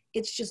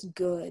it's just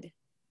good.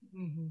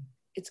 Mm-hmm.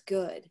 It's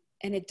good.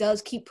 And it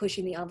does keep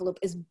pushing the envelope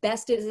as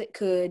best as it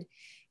could,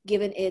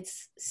 given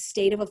its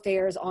state of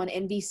affairs on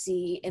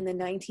NBC in the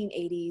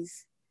 1980s.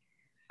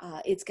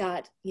 It's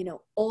got, you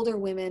know, older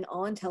women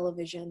on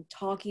television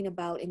talking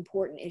about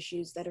important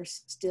issues that are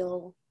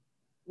still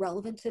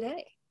relevant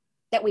today,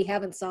 that we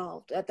haven't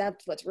solved.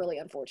 That's what's really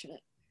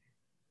unfortunate.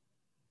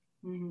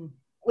 Mm-hmm.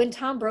 When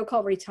Tom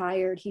Brokaw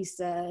retired, he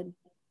said,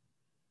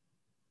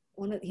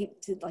 he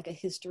did like a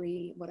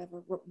history,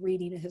 whatever,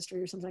 reading a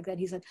history or something like that.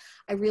 He said,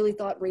 I really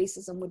thought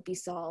racism would be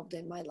solved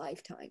in my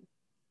lifetime.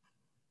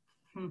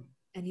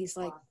 And he's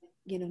like,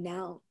 you know,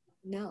 now,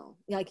 no,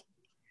 like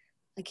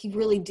he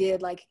really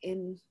did, like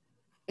and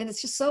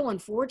it's just so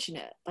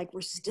unfortunate. Like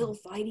we're still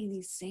fighting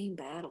these same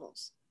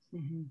battles.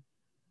 Mm-hmm.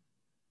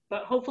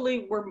 But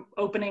hopefully we're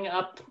opening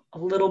up a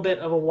little bit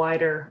of a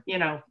wider, you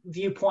know,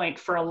 viewpoint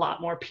for a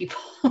lot more people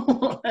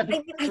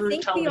through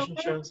television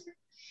shows.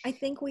 I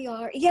think we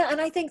are. Yeah.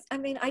 And I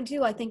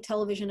think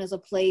television is a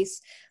place,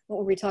 what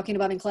were we talking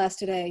about in class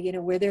today, you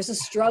know, where there's a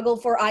struggle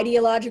for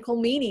ideological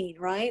meaning,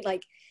 right?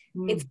 Like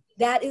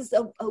that is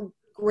a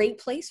great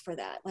place for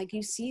that. Like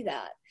you see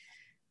that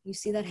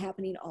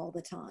happening all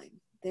the time.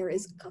 There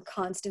is a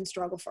constant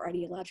struggle for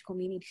ideological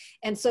meaning.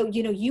 And so,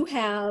 you know, you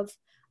have,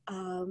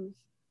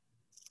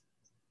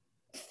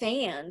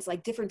 fans,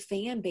 like different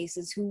fan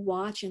bases who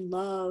watch and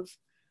love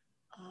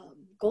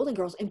Golden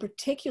Girls. In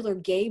particular,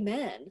 gay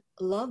men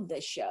love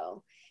this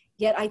show.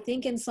 Yet I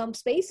think in some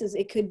spaces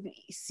it could be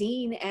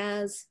seen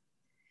as,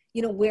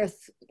 you know,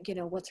 with, you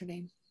know, what's her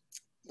name?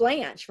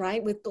 Blanche,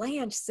 right? With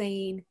Blanche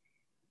saying,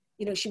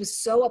 you know, she was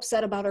so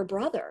upset about her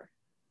brother,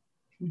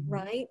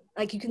 right?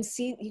 Like you can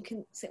say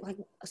like,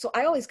 so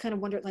I always kind of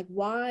wondered, like,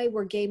 why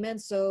were gay men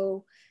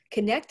so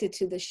connected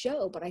to the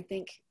show? But I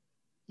think,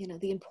 you know,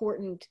 the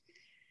important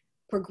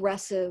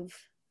progressive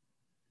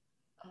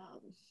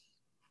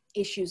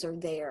issues are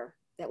there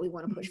that we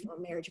want to push for,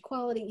 marriage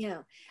equality. Yeah.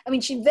 I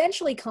mean, she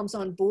eventually comes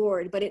on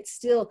board, but it's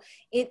still,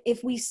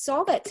 if we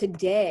saw that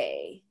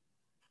today,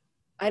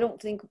 I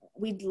don't think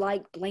we'd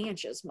like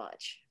Blanche as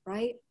much,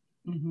 right?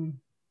 Mm-hmm.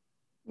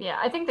 Yeah,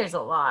 I think there's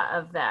a lot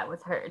of that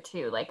with her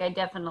too. Like, I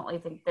definitely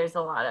think there's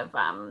a lot of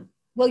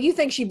well, you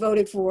think she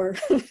voted for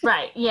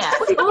right? Yeah.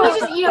 Well,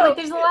 just, you know, like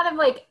there's a lot of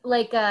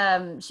like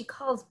she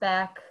calls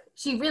back.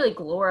 She really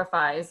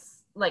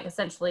glorifies, like,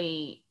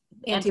 essentially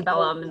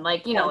antebellum and,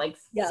 like, you know, like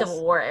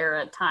Civil War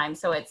era time.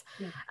 So it's,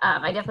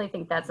 I definitely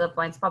think that's a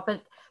blind spot.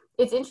 But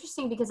it's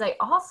interesting because I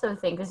also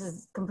think, this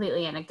is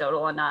completely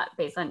anecdotal and not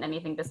based on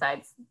anything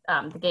besides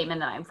the gay men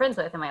that I'm friends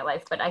with in my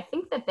life, but I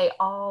think that they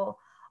all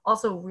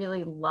also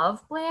really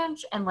love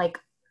Blanche and, like,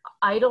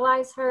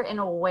 idolize her in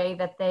a way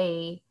that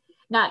they,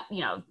 not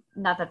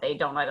that they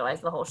don't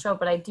idolize the whole show,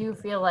 but I do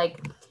feel like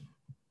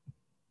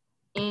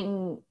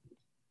in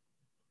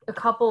a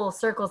couple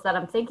circles that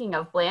I'm thinking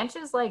of, Blanche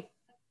is like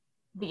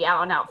the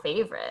out and out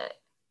favorite.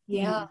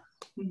 Yeah.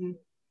 Mm-hmm.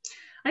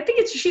 I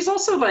think she's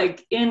also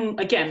like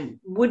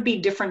would be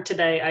different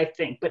today, I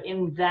think, but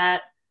in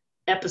that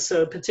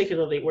episode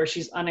particularly where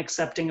she's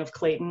unaccepting of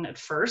Clayton at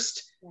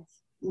first,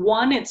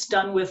 one, it's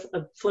done with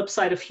a flip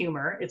side of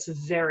humor. It's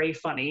very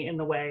funny in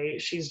the way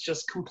she's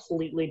just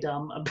completely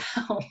dumb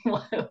about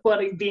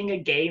what being a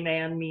gay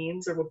man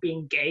means or what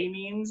being gay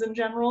means in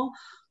general.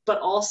 But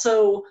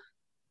also,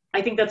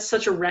 I think that's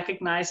such a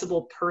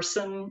recognizable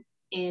person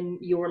in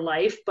your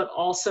life, but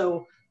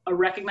also a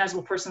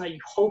recognizable person that you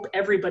hope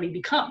everybody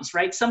becomes,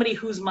 right? Somebody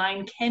whose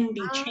mind can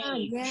be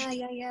changed.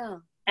 Yeah.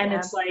 And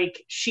it's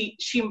like, she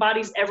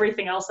embodies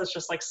everything else that's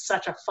just like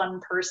such a fun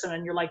person.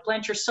 And you're like,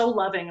 Blanche, you're so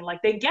loving. And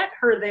like, they get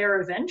her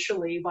there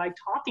eventually by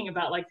talking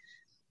about like,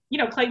 you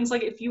know, Clayton's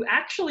like, if you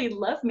actually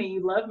love me,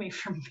 you love me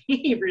for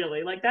me,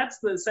 really. Like,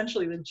 that's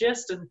essentially the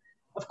gist. And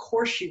of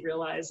course she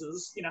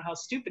realizes, you know, how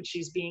stupid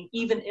she's being,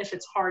 even if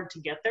it's hard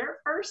to get there at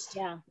first.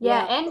 Yeah,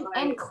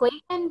 and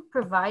Clayton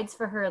provides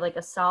for her like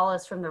a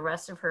solace from the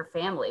rest of her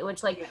family,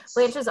 which like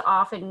Blanche is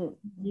often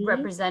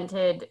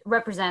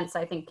represents,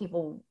 I think,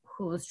 people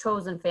whose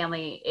chosen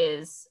family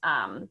is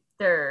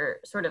their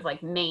sort of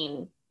like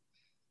main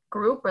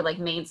group or like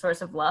main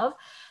source of love.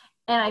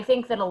 And I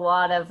think that a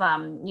lot of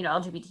you know,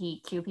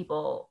 LGBTQ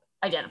people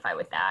identify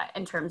with that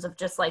in terms of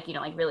just like, you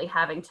know, like really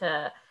having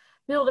to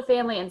build a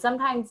family and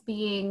sometimes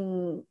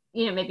being,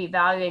 you know, maybe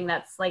valuing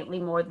that slightly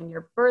more than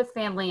your birth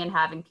family and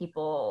having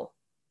people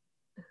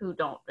who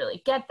don't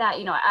really get that,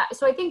 you know.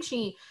 So I think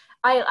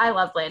I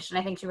love Blanche, and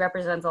I think she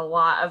represents a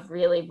lot of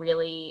really,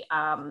 really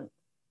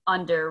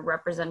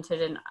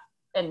underrepresented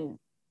and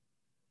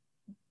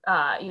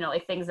you know,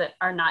 like things that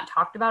are not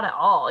talked about at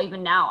all,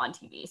 even now on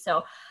TV.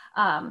 So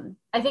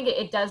I think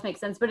it does make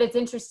sense, but it's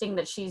interesting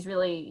that she's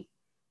really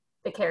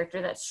the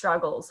character that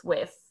struggles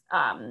with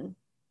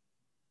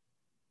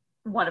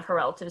one of her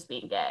relatives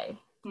being gay.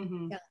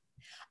 Yeah.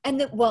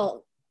 And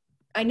well,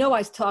 I know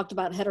I talked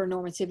about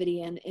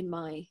heteronormativity in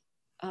my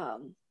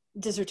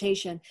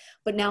dissertation,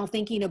 but now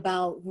thinking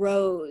about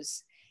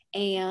Rose,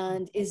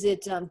 and is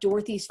it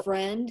Dorothy's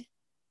friend?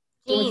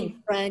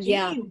 Jean.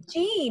 Yeah.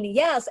 Jean,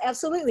 yes,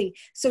 absolutely.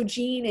 So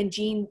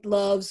Jean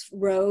loves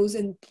Rose,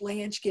 and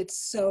Blanche gets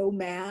so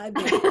mad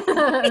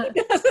that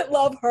he doesn't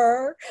love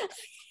her.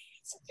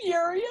 It's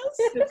furious.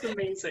 It's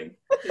amazing.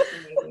 It's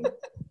amazing.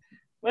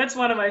 That's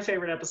one of my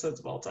favorite episodes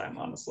of all time,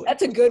 honestly.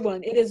 That's a good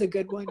one. It is a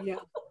good one, yeah.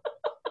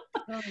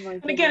 Oh,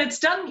 and again, it's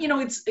done, you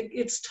know,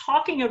 it's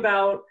talking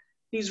about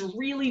these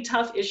really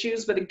tough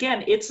issues, but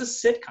again, it's a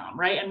sitcom,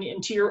 right?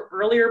 And to your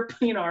earlier,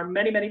 you know, our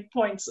many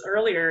points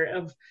earlier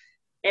of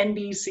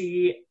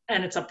NBC,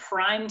 and it's a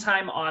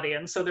primetime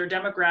audience, so their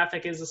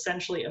demographic is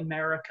essentially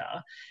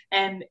America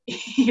and,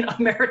 you know,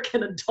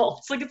 American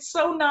adults. Like, it's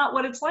so not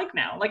what it's like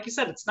now. Like you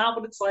said, it's not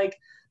what it's like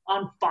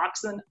on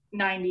Fox in the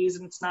 90s,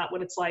 and it's not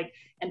what it's like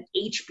an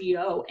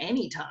HBO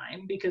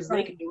anytime, because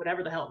they can do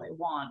whatever the hell they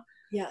want.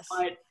 Yes.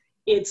 But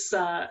it's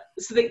so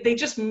they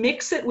just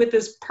mix it with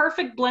this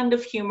perfect blend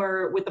of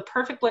humor, with the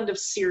perfect blend of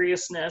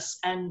seriousness,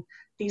 and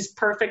these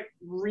perfect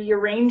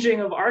rearranging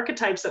of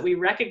archetypes that we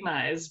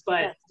recognize,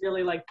 but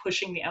really like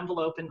pushing the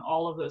envelope in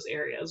all of those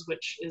areas,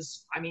 which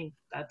is, I mean,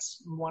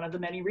 that's one of the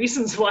many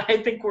reasons why I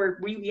think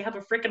we have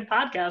a freaking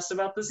podcast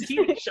about this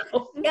TV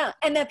show. Yeah,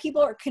 and that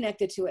people are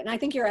connected to it. And I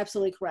think you're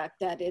absolutely correct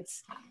that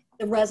it's,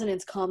 the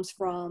resonance comes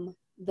from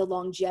the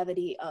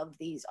longevity of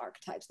these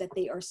archetypes, that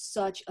they are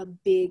such a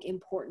big,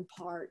 important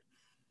part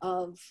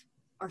of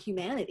our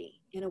humanity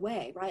in a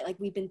way, right? Like,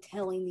 we've been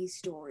telling these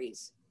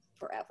stories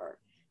forever.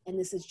 And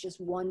this is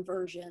just one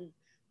version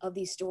of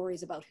these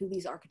stories about who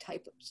these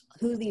archetypes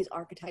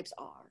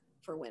are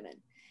for women.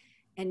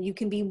 And you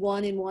can be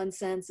one in one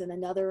sense and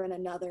another in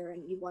another,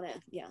 and you want to,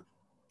 yeah.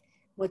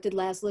 What did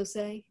Laszlo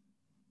say?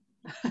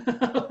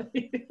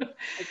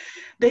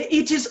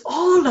 It is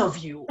all of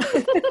you.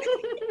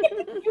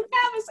 You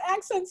have his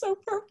accent so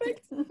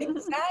perfect.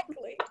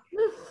 Exactly.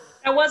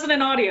 That wasn't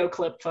an audio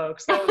clip,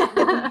 folks.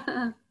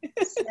 That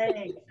was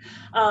saying.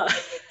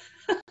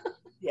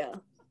 Yeah.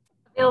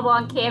 Available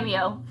on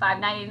Cameo,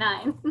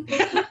 $5.99.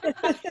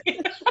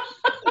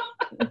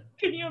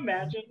 Can you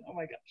imagine? Oh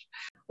my gosh.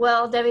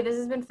 Well, Debbie, this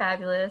has been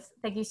fabulous.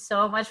 Thank you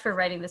so much for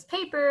writing this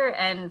paper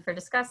and for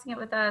discussing it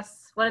with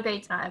us. What a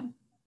great time.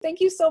 Thank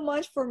you so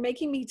much for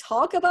making me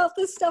talk about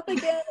this stuff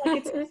again.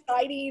 Like, it's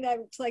exciting.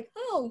 I'm like,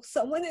 oh,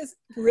 someone is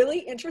really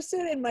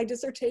interested in my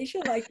dissertation.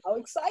 Like, how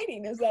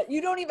exciting is that?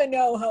 You don't even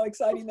know how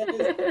exciting that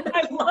is.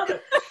 I love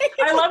it.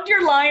 I loved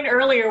your line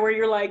earlier where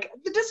you're like,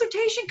 the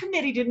dissertation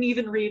committee didn't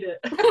even read it.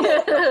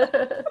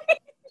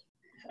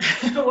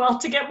 Well,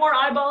 to get more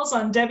eyeballs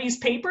on Debbie's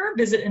paper,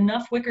 visit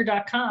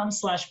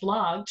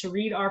enoughwicker.com/blog to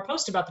read our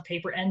post about the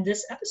paper and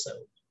this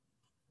episode.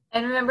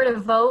 And remember to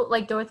vote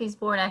like Dorothy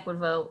Zbornak would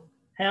vote.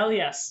 Hell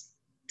yes.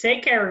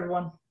 Take care,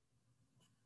 everyone.